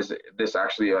 or is this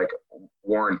actually like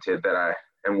warranted that I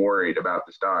am worried about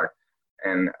this dog?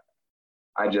 And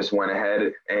I just went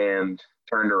ahead and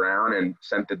turned around and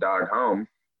sent the dog home.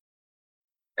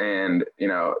 And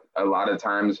a lot of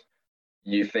times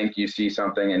you think you see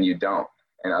something and you don't,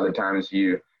 and other times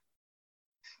you're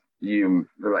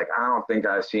like, I don't think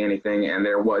I see anything, and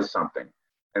there was something.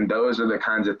 And those are the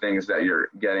kinds of things that you're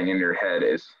getting in your head,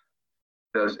 is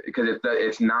those, because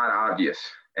it's not obvious.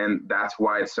 And that's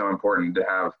why it's so important to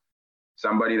have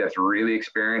somebody that's really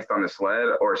experienced on the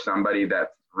sled, or somebody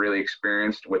that's really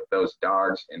experienced with those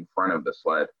dogs in front of the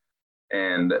sled.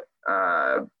 And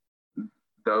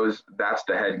that's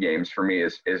the head games for me,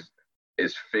 is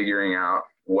figuring out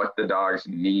what the dogs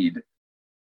need,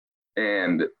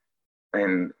 and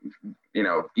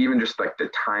even just like the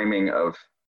timing of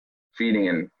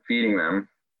feeding them,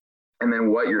 and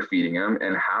then what you're feeding them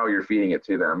and how you're feeding it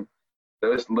to them.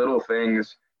 Those little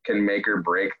things can make or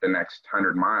break the next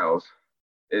 100 miles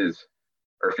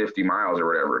or 50 miles or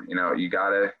whatever. You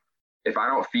gotta, if I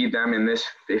don't feed them in this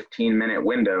 15-minute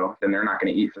window, then they're not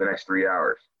going to eat for the next 3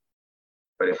 hours.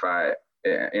 But if I,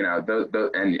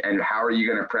 and how are you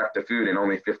going to prep the food in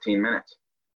only 15 minutes?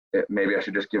 Maybe I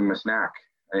should just give them a snack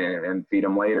and feed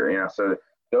them later. So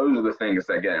those are the things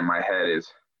that get in my head,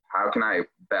 is how can I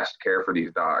best care for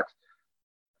these dogs?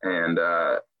 And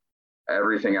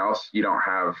everything else, you don't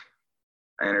have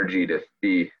energy to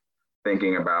be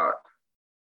thinking about,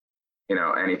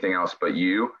 anything else but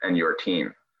you and your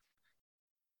team.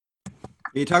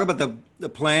 You talk about the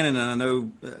planning, and I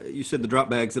know you said the drop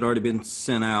bags had already been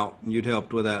sent out, and you'd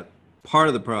helped with that part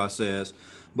of the process.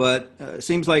 But it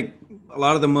seems like a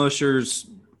lot of the mushers,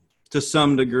 to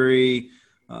some degree,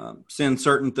 send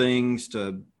certain things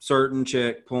to certain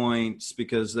checkpoints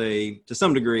because they, to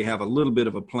some degree, have a little bit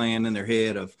of a plan in their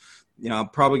head of, I'm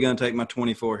probably going to take my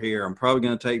 24 here. I'm probably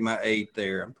going to take my 8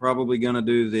 there. I'm probably going to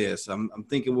do this. I'm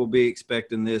thinking we'll be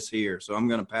expecting this here. So I'm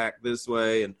going to pack this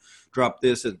way and drop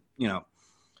this at,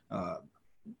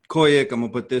 Kodiak. I'm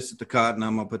going to put this at the cotton.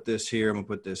 I'm going to put this here. I'm going to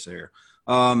put this there.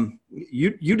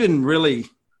 You didn't really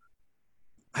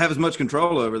have as much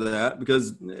control over that,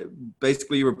 because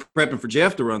basically you were prepping for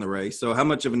Jeff to run the race. So how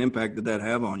much of an impact did that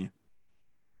have on you?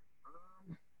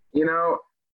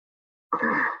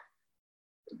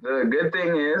 The good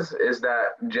thing is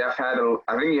that Jeff I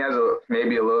think he has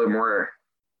maybe a little more.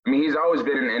 I mean, he's always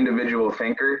been an individual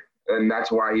thinker, and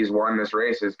that's why he's won this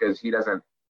race, is because he doesn't.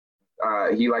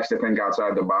 He likes to think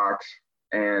outside the box,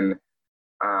 and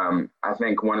I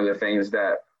think one of the things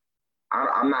that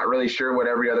I'm not really sure what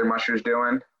every other musher's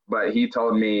doing, but he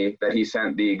told me that he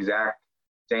sent the exact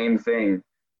same thing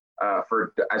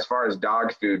for as far as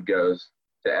dog food goes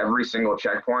to every single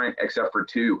checkpoint except for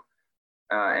two.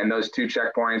 And those two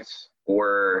checkpoints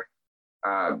were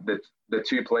the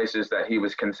two places that he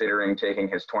was considering taking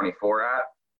his 24 at.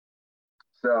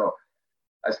 So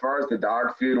as far as the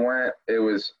dog food went, it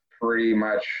was pretty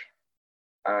much,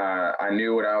 I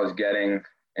knew what I was getting,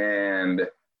 and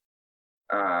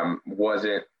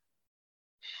wasn't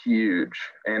huge.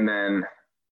 And then,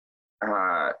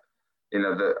 I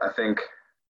think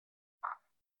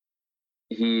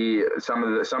some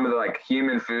of the like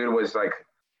human food was like,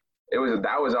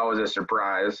 that was always a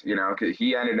surprise, cause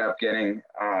he ended up getting,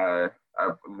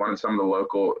 one of some of the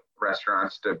local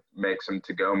restaurants to make some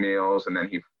to-go meals. And then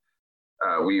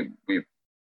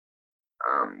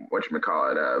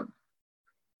whatchamacallit,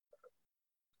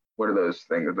 what are those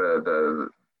things?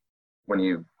 When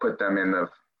you put them in the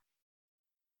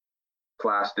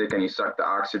plastic and you suck the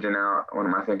oxygen out. What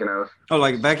am I thinking of? Oh,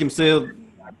 like vacuum sealed.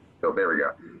 Oh, there we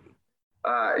go.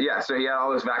 Yeah. So he had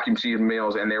all those vacuum sealed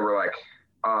meals, and they were like,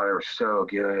 oh, they were so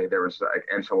good. There was like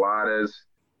enchiladas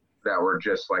that were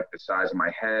just like the size of my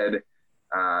head.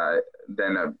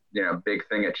 Then a big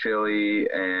thing of chili,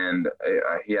 and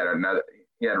he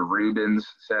had Reubens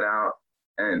set out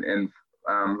and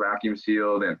vacuum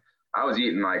sealed, and I was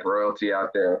eating like royalty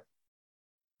out there.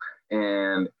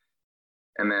 And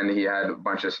then he had a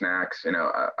bunch of snacks. What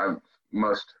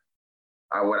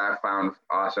I found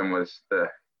awesome was the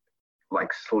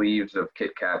like sleeves of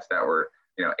Kit Kats that were,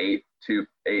 8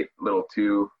 little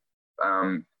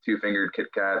two-fingered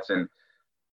Kit Kats. And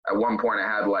at one point I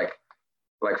had like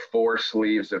 4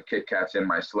 sleeves of Kit Kats in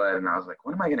my sled. And I was like,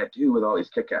 what am I going to do with all these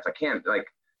Kit Kats? I can't,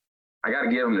 I got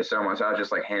to give them to someone. So I was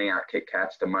just like handing out Kit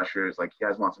Kats to mushers. Like, you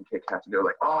guys want some Kit Kats? And they were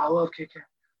like, oh, I love Kit Kats.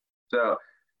 So,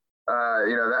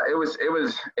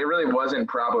 it really wasn't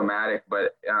problematic,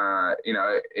 but,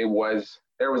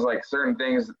 there was like certain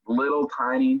things, little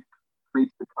tiny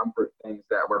creature comfort things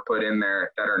that were put in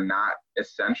there that are not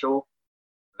essential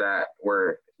that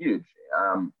were huge.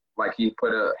 Like he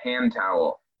put a hand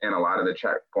towel in a lot of the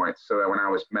checkpoints so that when I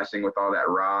was messing with all that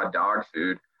raw dog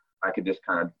food, I could just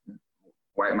kind of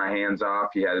wipe my hands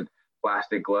off. He had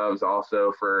plastic gloves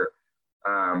also for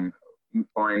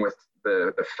playing with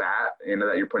the fat,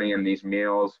 that you're putting in these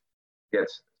meals.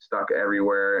 Gets stuck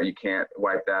everywhere. You can't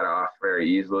wipe that off very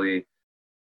easily.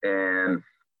 And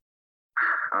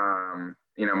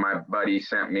my buddy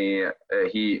sent me,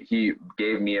 he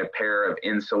gave me a pair of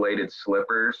insulated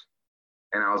slippers,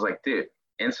 and I was like, dude,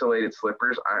 insulated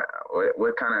slippers?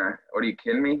 What are you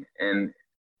kidding me? And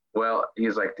well,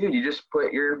 he's like, dude, you just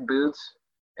put your boots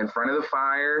in front of the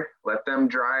fire, let them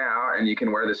dry out, and you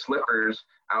can wear the slippers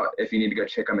out if you need to go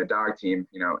check on the dog team,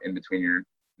 in between your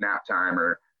nap time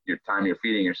or your time you're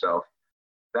feeding yourself.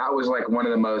 That was like one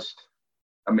of the most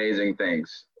amazing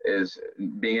things, is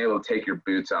being able to take your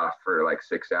boots off for like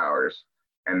 6 hours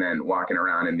and then walking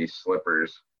around in these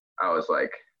slippers. I was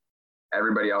like,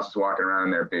 everybody else is walking around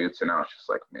in their boots, and I was just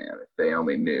like, man, if they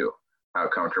only knew how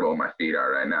comfortable my feet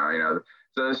are right now,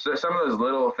 So some of those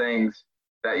little things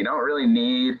that you don't really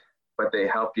need, but they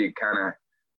help you kind of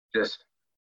just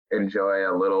enjoy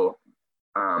a little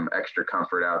extra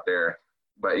comfort out there.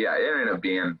 But yeah, it ended up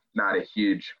being not a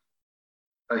huge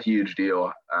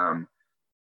deal.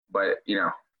 But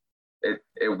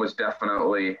it was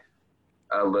definitely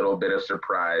a little bit of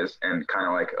surprise, and kind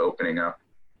of like opening up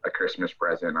a Christmas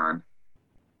present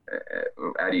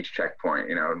at each checkpoint,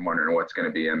 and wondering what's going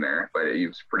to be in there. But it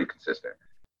was pretty consistent.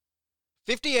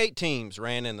 58 teams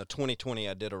ran in the 2020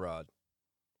 Iditarod.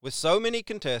 With so many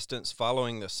contestants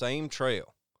following the same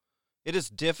trail, it is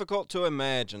difficult to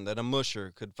imagine that a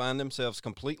musher could find themselves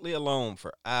completely alone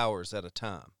for hours at a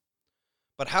time.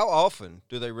 But how often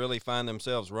do they really find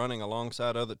themselves running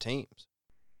alongside other teams?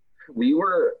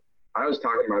 I was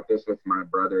talking about this with my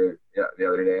brother the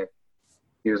other day.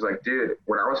 He was like, dude,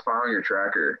 when I was following your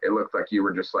tracker, it looked like you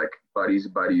were just like buddy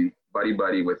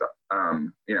with,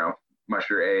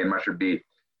 musher A and musher B,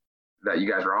 that you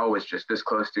guys were always just this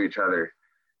close to each other.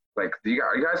 Like,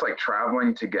 are you guys like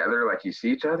traveling together? Like, you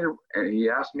see each other? And he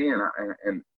asked me, and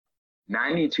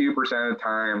 92% of the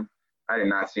time, I did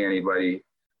not see anybody.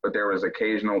 But there was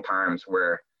occasional times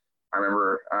where I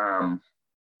remember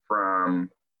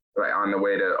from like on the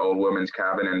way to Old Woman's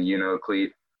Cabin in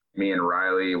Unocleat, me and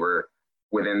Riley were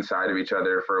within sight of each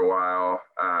other for a while.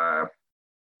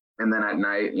 And then at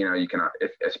night, you can,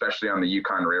 especially on the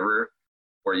Yukon River,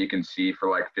 where you can see for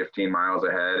like 15 miles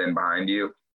ahead and behind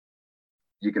you,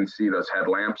 you can see those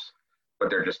headlamps,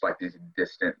 but they're just like these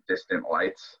distant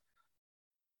lights.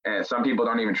 And some people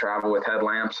don't even travel with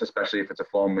headlamps, especially if it's a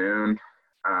full moon.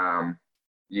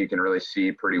 You can really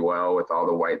see pretty well with all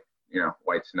the white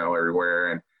snow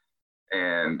everywhere.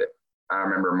 And I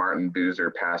remember Martin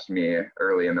Boozer passed me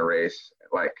early in the race.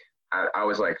 Like I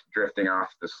was like drifting off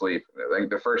to sleep. Like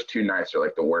the first 2 nights are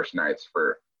like the worst nights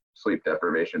for sleep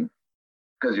deprivation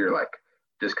because you're like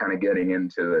just kind of getting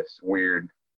into this weird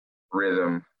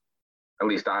rhythm. At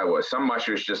least I was. Some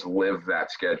mushers just live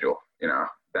that schedule. You know,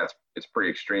 it's pretty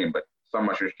extreme, but some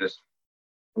mushers just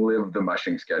live the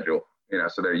mushing schedule. You know,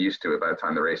 so they're used to it by the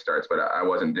time the race starts. But I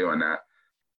wasn't doing that.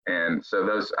 And so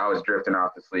I was drifting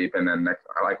off to sleep, and then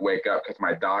I like wake up because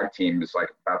my dog team is like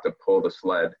about to pull the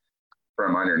sled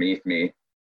from underneath me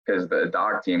because the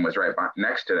dog team was right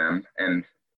next to them, and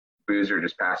Boozer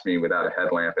just passed me without a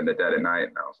headlamp in the dead of night,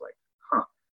 and I was like, huh,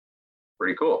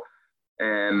 pretty cool.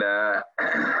 And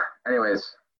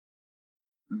anyways,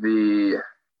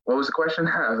 what was the question?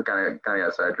 I was kind of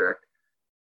got sidetracked.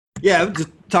 Yeah, just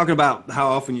talking about how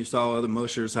often you saw other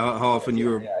mushers, how often you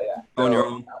were on your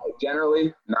own.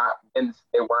 Generally,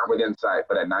 they weren't within sight,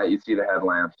 but at night you'd see the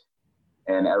headlamps,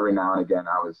 and every now and again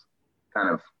I was kind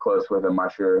of close with a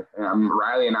musher. And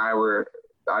Riley and I were.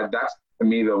 That's to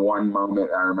me the one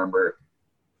moment I remember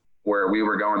where we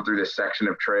were going through this section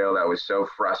of trail that was so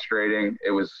frustrating. It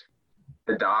was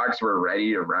the dogs were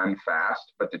ready to run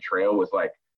fast, but the trail was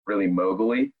like really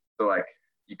moguly, so like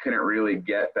you couldn't really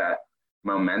get that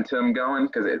momentum going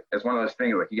because it's one of those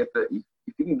things like if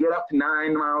you can get up to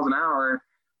 9 miles an hour.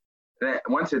 Then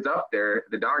once it's up there,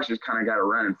 the dogs just kind of got to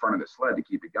run in front of the sled to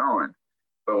keep it going.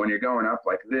 But when you're going up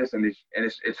like this and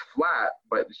it's flat,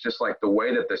 but it's just like the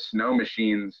way that the snow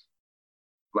machines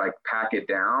like pack it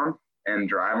down and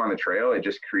drive on the trail, it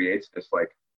just creates this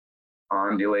like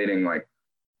ondulating like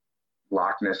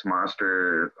Loch Ness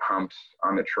monster humps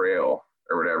on the trail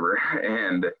or whatever.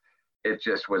 And it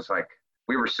just was like,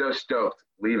 we were so stoked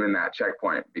leaving that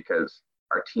checkpoint because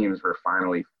our teams were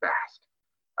finally fast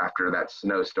after that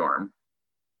snowstorm.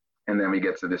 And then we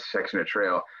get to this section of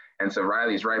trail. And so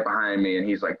Riley's right behind me and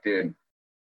he's like, dude,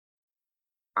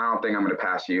 I don't think I'm going to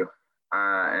pass you.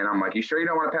 And I'm like, you sure you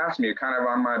don't want to pass me? You're kind of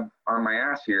on my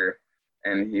ass here.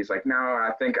 And he's like, no,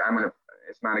 I think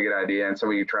it's not a good idea. And so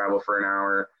we travel for an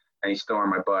hour and he's still on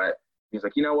my butt. He's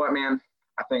like, you know what, man,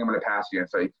 I think I'm going to pass you. And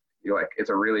so you're like, it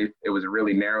was a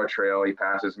really narrow trail. He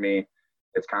passes me.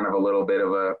 It's kind of a little bit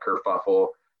of a kerfuffle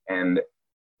and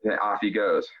then off he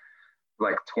goes.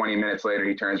 Like 20 minutes later,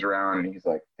 he turns around and he's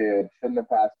like, dude, shouldn't have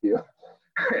passed you.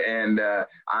 And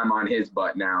I'm on his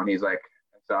butt now. And he's like,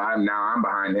 so I'm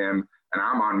behind him and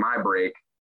I'm on my brake.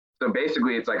 So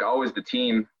basically it's like always the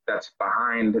team that's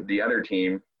behind the other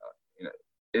team,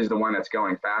 is the one that's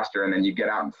going faster. And then you get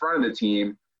out in front of the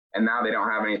team and now they don't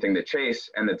have anything to chase.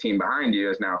 And the team behind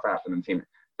you is now faster than the team.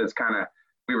 So it's kind of,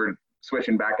 we were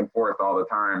switching back and forth all the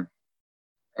time.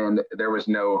 And there was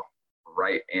no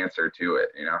right answer to it,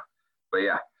 but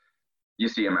yeah, you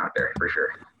see them out there for sure.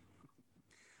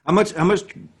 How much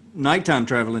nighttime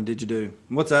traveling did you do?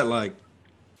 What's that like?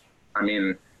 I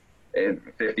mean,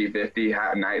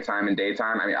 50-50 nighttime and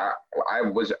daytime. I mean, I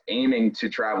was aiming to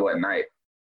travel at night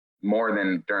more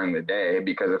than during the day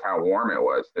because of how warm it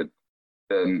was.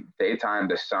 The daytime,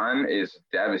 the sun is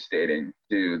devastating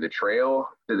to the trail,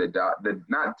 to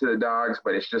not to the dogs,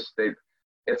 but it's just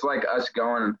it's like us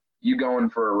going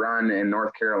for a run in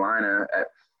North Carolina at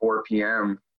 4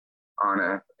 p.m.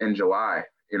 in July.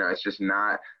 It's just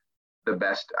not the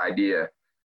best idea.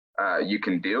 You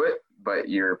can do it, but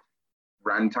your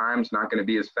run time's not going to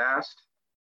be as fast,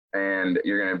 and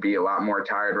you're going to be a lot more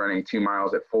tired running 2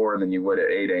 miles at 4 than you would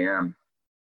at 8 a.m.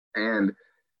 And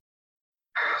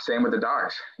same with the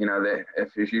dogs. That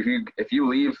if you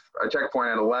leave a checkpoint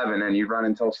at 11 and you run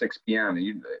until 6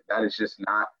 p.m., that is just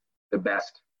not the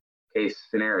best case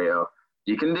scenario.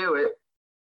 You can do it,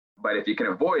 but if you can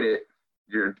avoid it,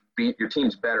 your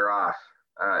team's better off.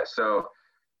 So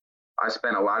I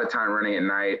spent a lot of time running at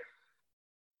night,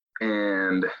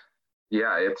 and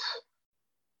yeah,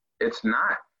 it's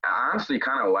not. I honestly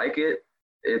kind of like it.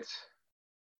 I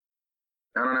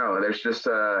don't know. There's just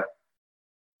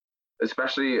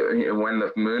especially when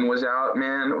the moon was out,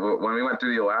 man. When we went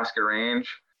through the Alaska Range,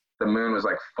 the moon was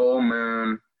like full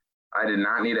moon. I did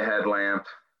not need a headlamp.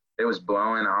 It was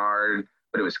blowing hard,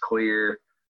 but it was clear.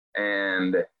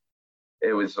 And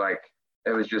it was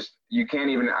just, you can't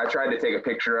even, I tried to take a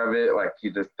picture of it. Like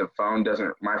the phone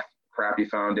my crappy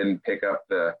phone didn't pick up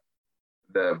the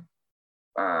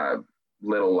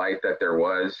little light that there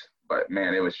was. But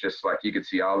man, it was just like, you could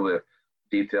see all the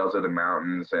details of the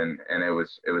mountains and it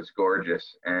was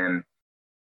gorgeous. And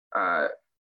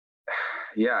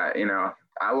yeah,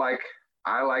 I like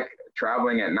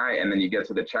traveling at night, and then you get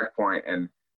to the checkpoint and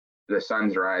the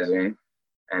sun's rising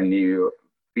and you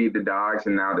feed the dogs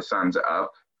and now the sun's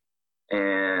up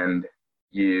and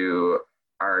you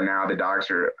are now the dogs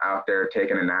are out there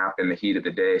taking a nap in the heat of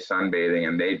the day, sunbathing,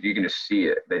 and you can just see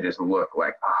it. They just look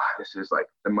like, this is like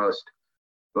the most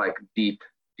like deep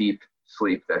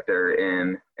sleep that they're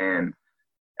in. And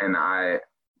I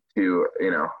too,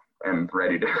 am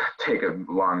ready to take a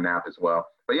long nap as well.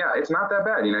 But yeah, it's not that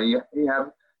bad. You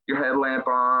have your headlamp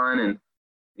on, and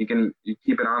you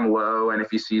keep it on low. And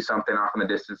if you see something off in the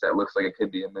distance that looks like it could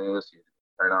be a moose, you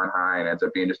turn it on high and it ends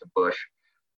up being just a bush.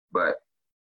 But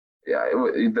yeah,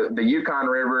 the Yukon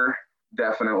River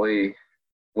definitely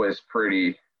was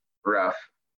pretty rough,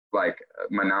 like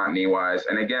monotony wise.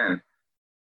 And again,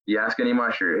 you ask any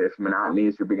musher, if monotony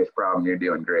is your biggest problem, you're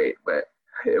doing great. But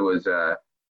it was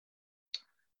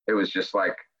just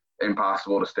like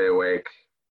impossible to stay awake.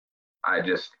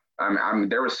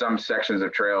 There was some sections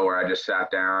of trail where I just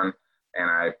sat down and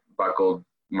I buckled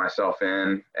myself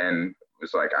in and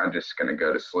was like, I'm just gonna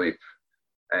go to sleep.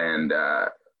 And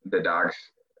the dogs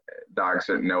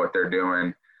know what they're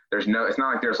doing. It's not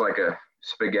like there's like a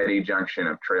spaghetti junction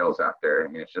of trails out there. I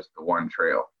mean, it's just the one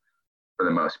trail for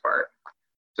the most part.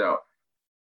 So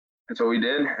that's what we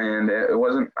did, and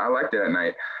I liked it at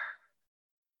night.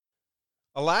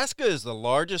 Alaska is the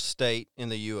largest state in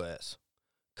the U.S.,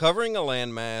 covering a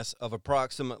landmass of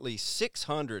approximately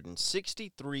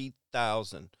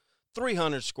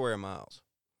 663,300 square miles.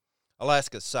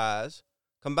 Alaska's size,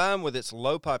 combined with its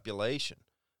low population,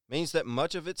 means that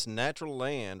much of its natural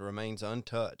land remains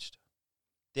untouched.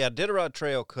 The Iditarod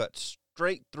Trail cuts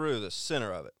straight through the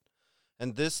center of it,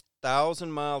 and this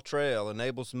 1,000-mile trail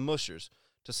enables mushers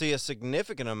to see a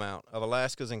significant amount of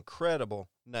Alaska's incredible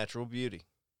natural beauty.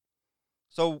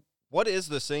 So, what is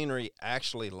the scenery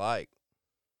actually like?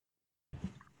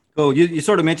 Well, you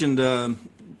sort of mentioned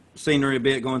scenery a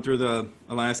bit going through the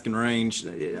Alaskan range.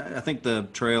 I think the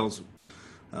trails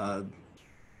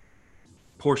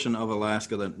portion of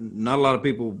Alaska that not a lot of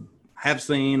people have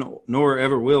seen nor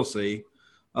ever will see.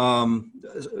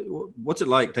 What's it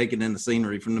like taking in the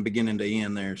scenery from the beginning to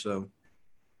end there? So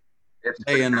it's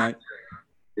day and night.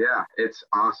 Yeah, it's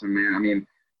awesome, man. I mean,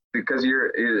 because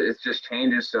it just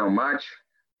changes so much.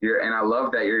 And I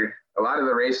love that a lot of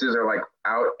the races are like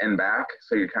out and back,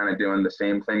 so you're kind of doing the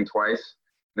same thing twice.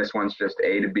 This one's just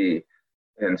A to B,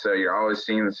 and so you're always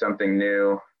seeing something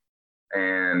new.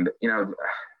 And the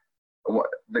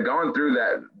going through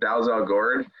that Dalzell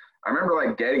Gorge, I remember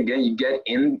like you get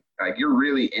in, like you're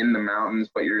really in the mountains,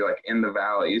 but you're like in the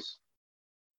valleys,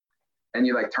 and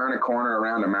you like turn a corner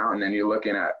around a mountain and you're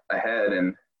looking ahead,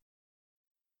 and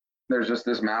there's just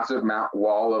this massive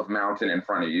wall of mountain in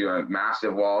front of you and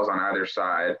massive walls on either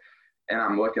side. And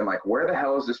I'm looking like, where the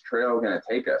hell is this trail going to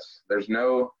take us? There's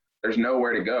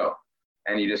nowhere to go.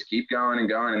 And you just keep going and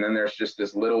going. And then there's just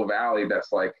this little valley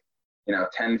that's like,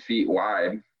 10 feet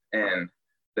wide, and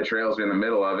the trail's in the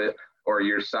middle of it, or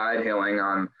you're side hilling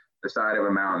on the side of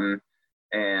a mountain.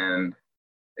 And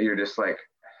you're just like,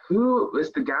 who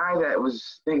was the guy that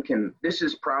was thinking this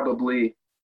is probably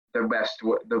the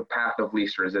path of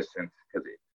least resistance?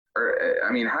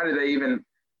 How do they even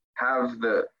have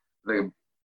the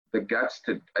guts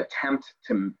to attempt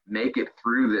to make it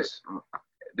through this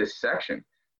section?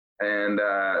 And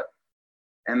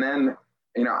then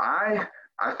I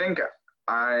think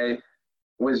I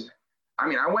went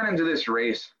into this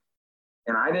race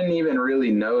and I didn't even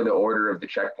really know the order of the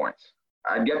checkpoints.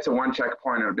 I'd get to one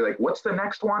checkpoint and I'd be like, what's the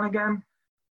next one again?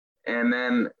 And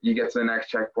then you get to the next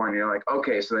checkpoint and you're like,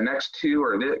 okay, so the next two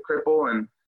are Cripple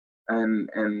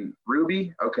and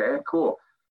Ruby. Okay, cool.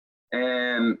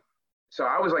 And so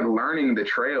I was like learning the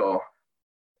trail,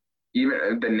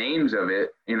 even the names of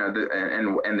it, and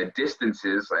the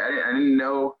distances. Like I didn't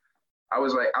know. I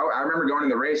was like, I remember going in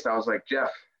the race. I was like,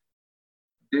 Jeff,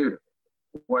 dude,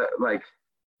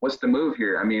 what's the move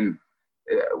here? I mean,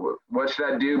 what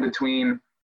should I do between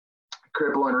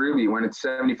Cripple and Ruby when it's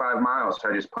 75 miles?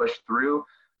 Should I just push through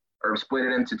or split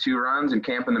it into two runs and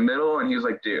camp in the middle? And he was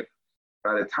like, dude,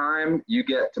 by the time you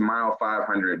get to mile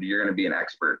 500, you're going to be an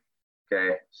expert.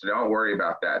 Okay. So don't worry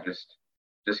about that. Just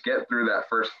get through that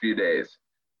first few days.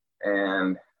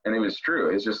 And it was true.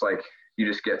 It's just like, you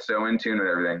just get so in tune with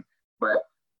everything. But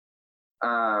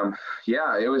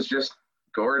it was just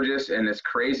gorgeous. And it's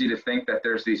crazy to think that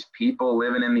there's these people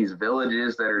living in these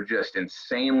villages that are just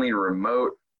insanely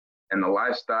remote. And the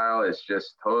lifestyle is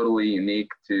just totally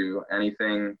unique to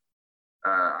anything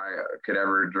I could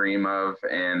ever dream of.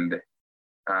 And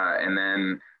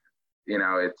then,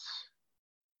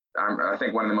 I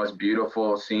think one of the most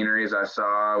beautiful sceneries I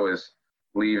saw was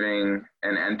leaving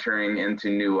and entering into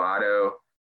New Lotto.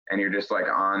 And you're just like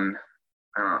I'm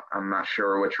not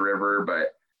sure which river,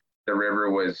 but the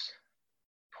river was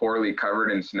poorly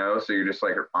covered in snow. So you're just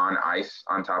like on ice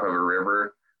on top of a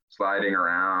river, sliding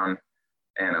around,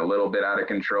 and a little bit out of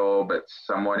control, but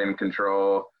somewhat in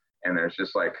control. And there's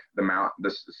just like the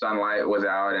sunlight was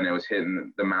out and it was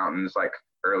hitting the mountains like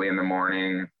early in the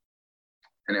morning.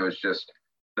 And it was just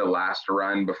the last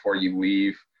run before you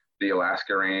leave the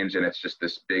Alaska range. And it's just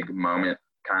this big moment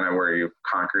kind of where you've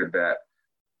conquered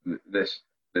this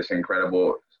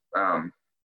incredible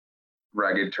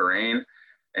rugged terrain.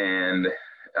 And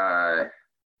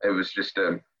it was just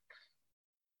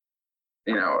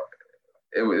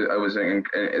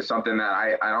it's something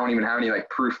that I don't even have any like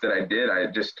proof that I did. I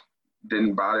just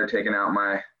didn't bother taking out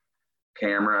my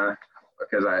camera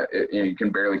because you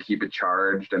can barely keep it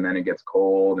charged, and then it gets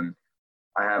cold, and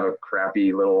I have a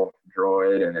crappy little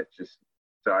droid, and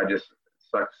so I just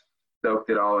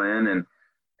soaked it all in,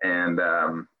 and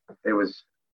it was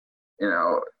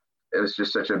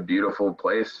just such a beautiful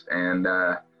place. And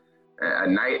at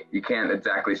night you can't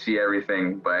exactly see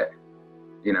everything, but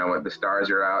when the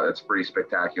stars are out, it's pretty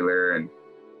spectacular.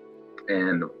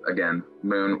 And again,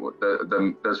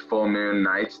 those full moon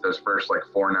nights, those first like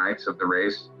 4 nights of the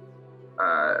race,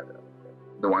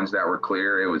 the ones that were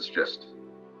clear, it was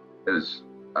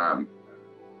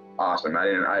awesome.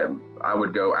 I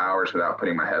would go hours without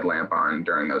putting my headlamp on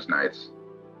during those nights.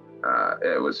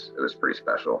 It was pretty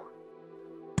special.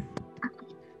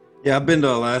 Yeah, I've been to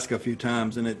Alaska a few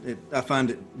times, and I find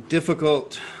it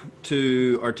difficult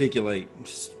to articulate.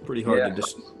 It's pretty hard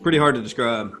to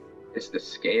describe. It's the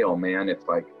scale, man. It's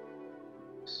like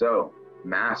so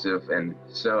massive and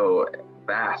so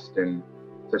vast and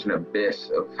such an abyss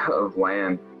of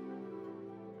land.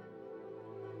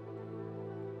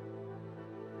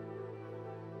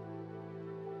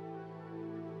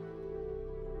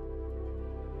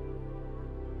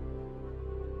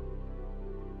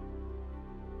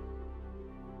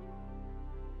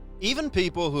 Even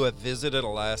people who have visited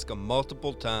Alaska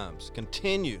multiple times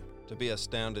continue to be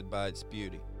astounded by its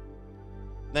beauty.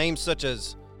 Names such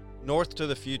as North to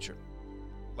the Future,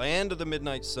 Land of the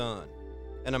Midnight Sun,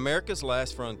 and America's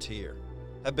Last Frontier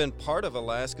have been part of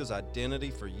Alaska's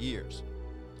identity for years,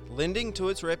 lending to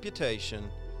its reputation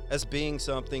as being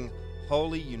something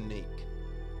wholly unique.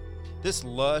 This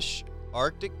lush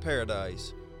Arctic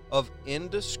paradise of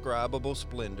indescribable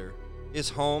splendor is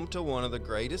home to one of the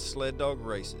greatest sled dog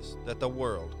races that the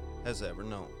world has ever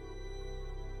known.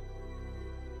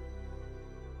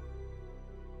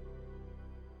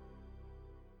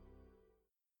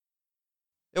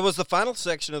 It was the final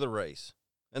section of the race,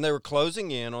 and they were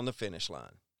closing in on the finish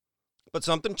line. But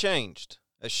something changed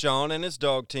as Sean and his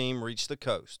dog team reached the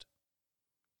coast.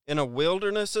 In a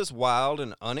wilderness as wild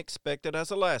and unexpected as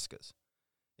Alaska's,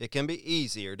 it can be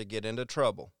easier to get into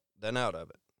trouble than out of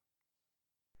it.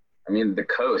 I mean, the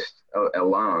coast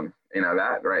alone,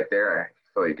 that right there,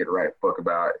 I feel you could write a book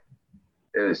about.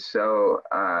 It was so,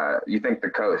 you think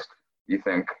the coast, you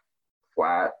think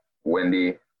flat,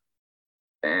 windy,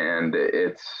 and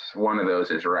it's one of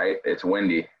those is right. It's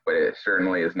windy, but it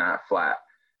certainly is not flat.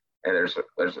 And there's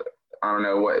I don't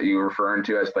know what you're referring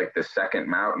to as like the second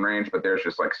mountain range, but there's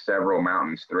just like several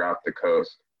mountains throughout the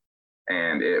coast.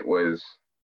 And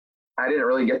I didn't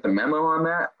really get the memo on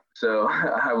that. So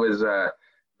I was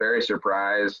very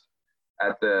surprised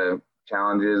at the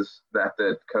challenges that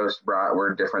the coast brought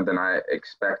were different than I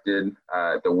expected.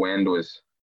 The wind was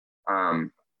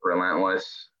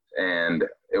relentless, and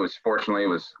fortunately it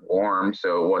was warm,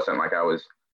 so it wasn't like I was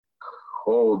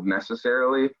cold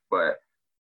necessarily, but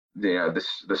the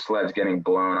sled's getting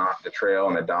blown off the trail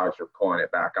and the dogs are pulling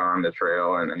it back on the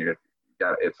trail, and then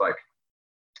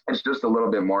it's just a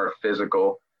little bit more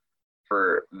physical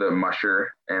for the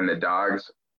musher and the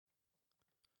dogs.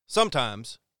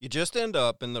 Sometimes you just end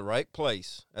up in the right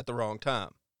place at the wrong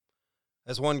time,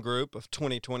 as one group of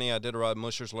 2020 Iditarod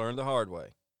mushers learned the hard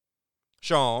way.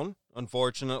 Sean,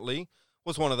 unfortunately,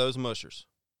 was one of those mushers.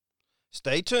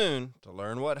 Stay tuned to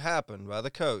learn what happened by the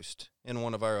coast in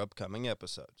one of our upcoming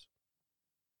episodes.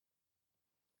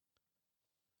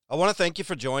 I want to thank you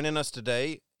for joining us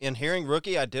today in hearing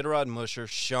rookie Iditarod musher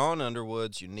Sean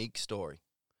Underwood's unique story.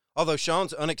 Although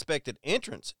Sean's unexpected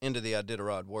entrance into the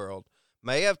Iditarod world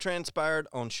may have transpired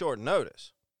on short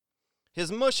notice,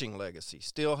 his mushing legacy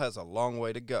still has a long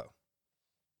way to go.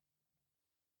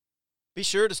 Be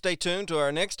sure to stay tuned to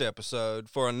our next episode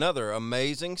for another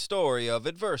amazing story of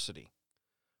adversity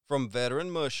from veteran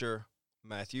musher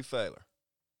Matthew Failer.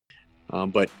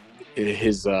 But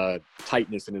his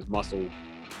tightness in his muscle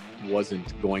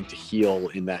wasn't going to heal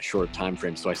in that short time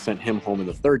frame, so I sent him home in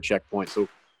the third checkpoint. So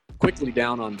quickly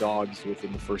down on dogs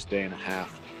within the first day and a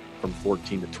half, from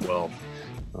 14 to 12.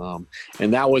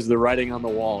 And that was the writing on the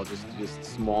wall, just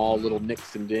small little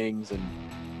nicks and dings. And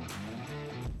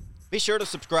be sure to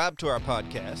subscribe to our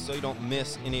podcast so you don't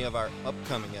miss any of our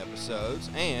upcoming episodes,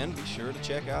 and be sure to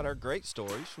check out our great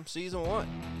stories from Season 1.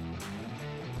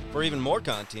 For even more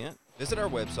content, visit our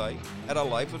website at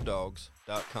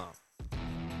alifeofdogs.com.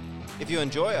 If you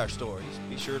enjoy our stories,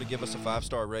 be sure to give us a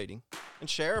 5-star rating and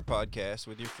share our podcast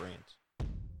with your friends.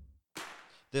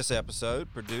 This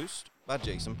episode produced by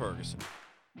Jason Ferguson.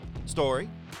 Story,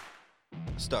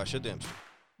 Stasha Dempster.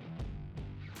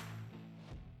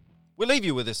 We leave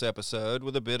you with this episode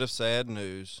with a bit of sad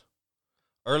news.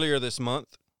 Earlier this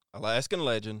month, Alaskan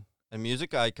legend and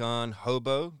music icon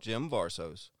hobo Jim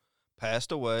Varsos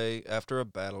passed away after a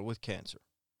battle with cancer.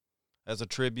 As a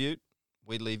tribute,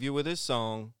 we leave you with his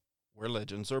song, Where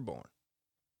Legends Are Born.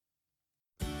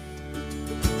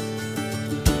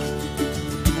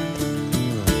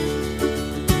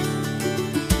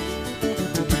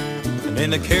 And in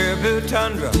the caribou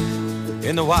tundra,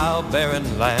 in the wild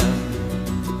barren land,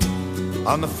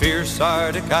 on the fierce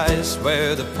Arctic ice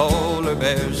where the polar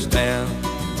bears stand,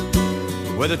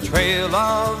 where the trail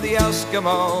of the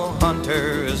Eskimo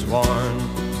hunter is worn,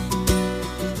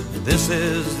 this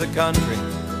is the country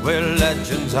where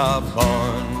legends are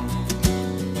born.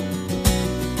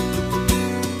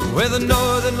 Where the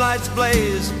northern lights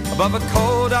blaze above a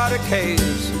cold Arctic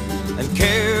haze, and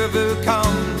caribou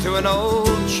come to an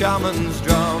old shaman's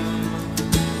drum.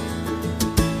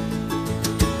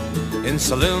 In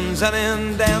saloons and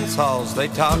in dance halls they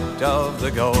talked of the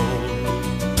gold.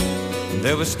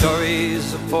 There were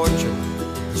stories of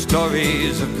fortune,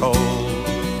 stories of cold.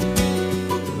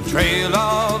 The trail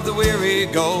of the weary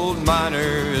gold miner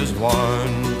is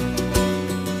worn.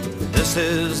 This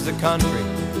is the country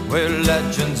where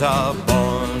legends are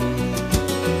born.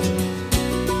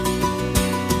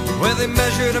 Where they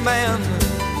measured a man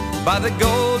by the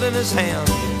gold in his hand,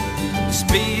 the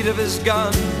speed of his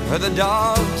gun, or the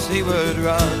dogs he would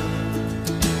run.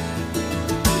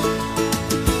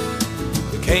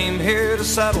 They came here to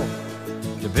settle,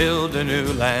 to build a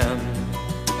new land.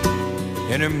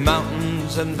 In her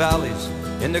mountains and valleys,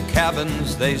 in their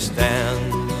cabins they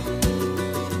stand.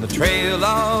 The trail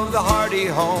of the hardy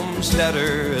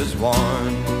homesteader is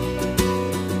worn.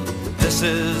 This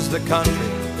is the country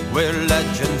where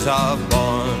legends are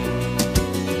born.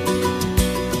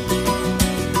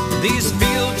 These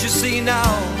fields you see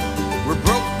now were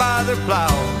broke by their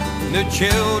plow, and their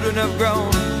children have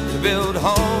grown to build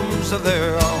homes of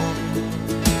their own.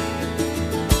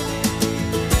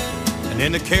 And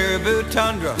in the caribou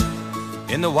tundra,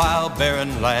 in the wild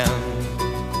barren land,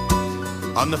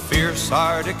 on the fierce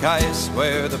Arctic ice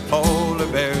where the polar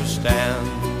bear stands,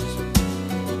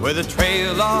 where the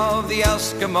trail of the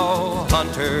Eskimo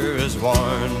hunter is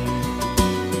worn,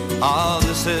 ah,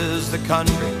 this is the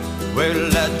country where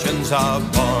legends are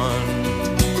born.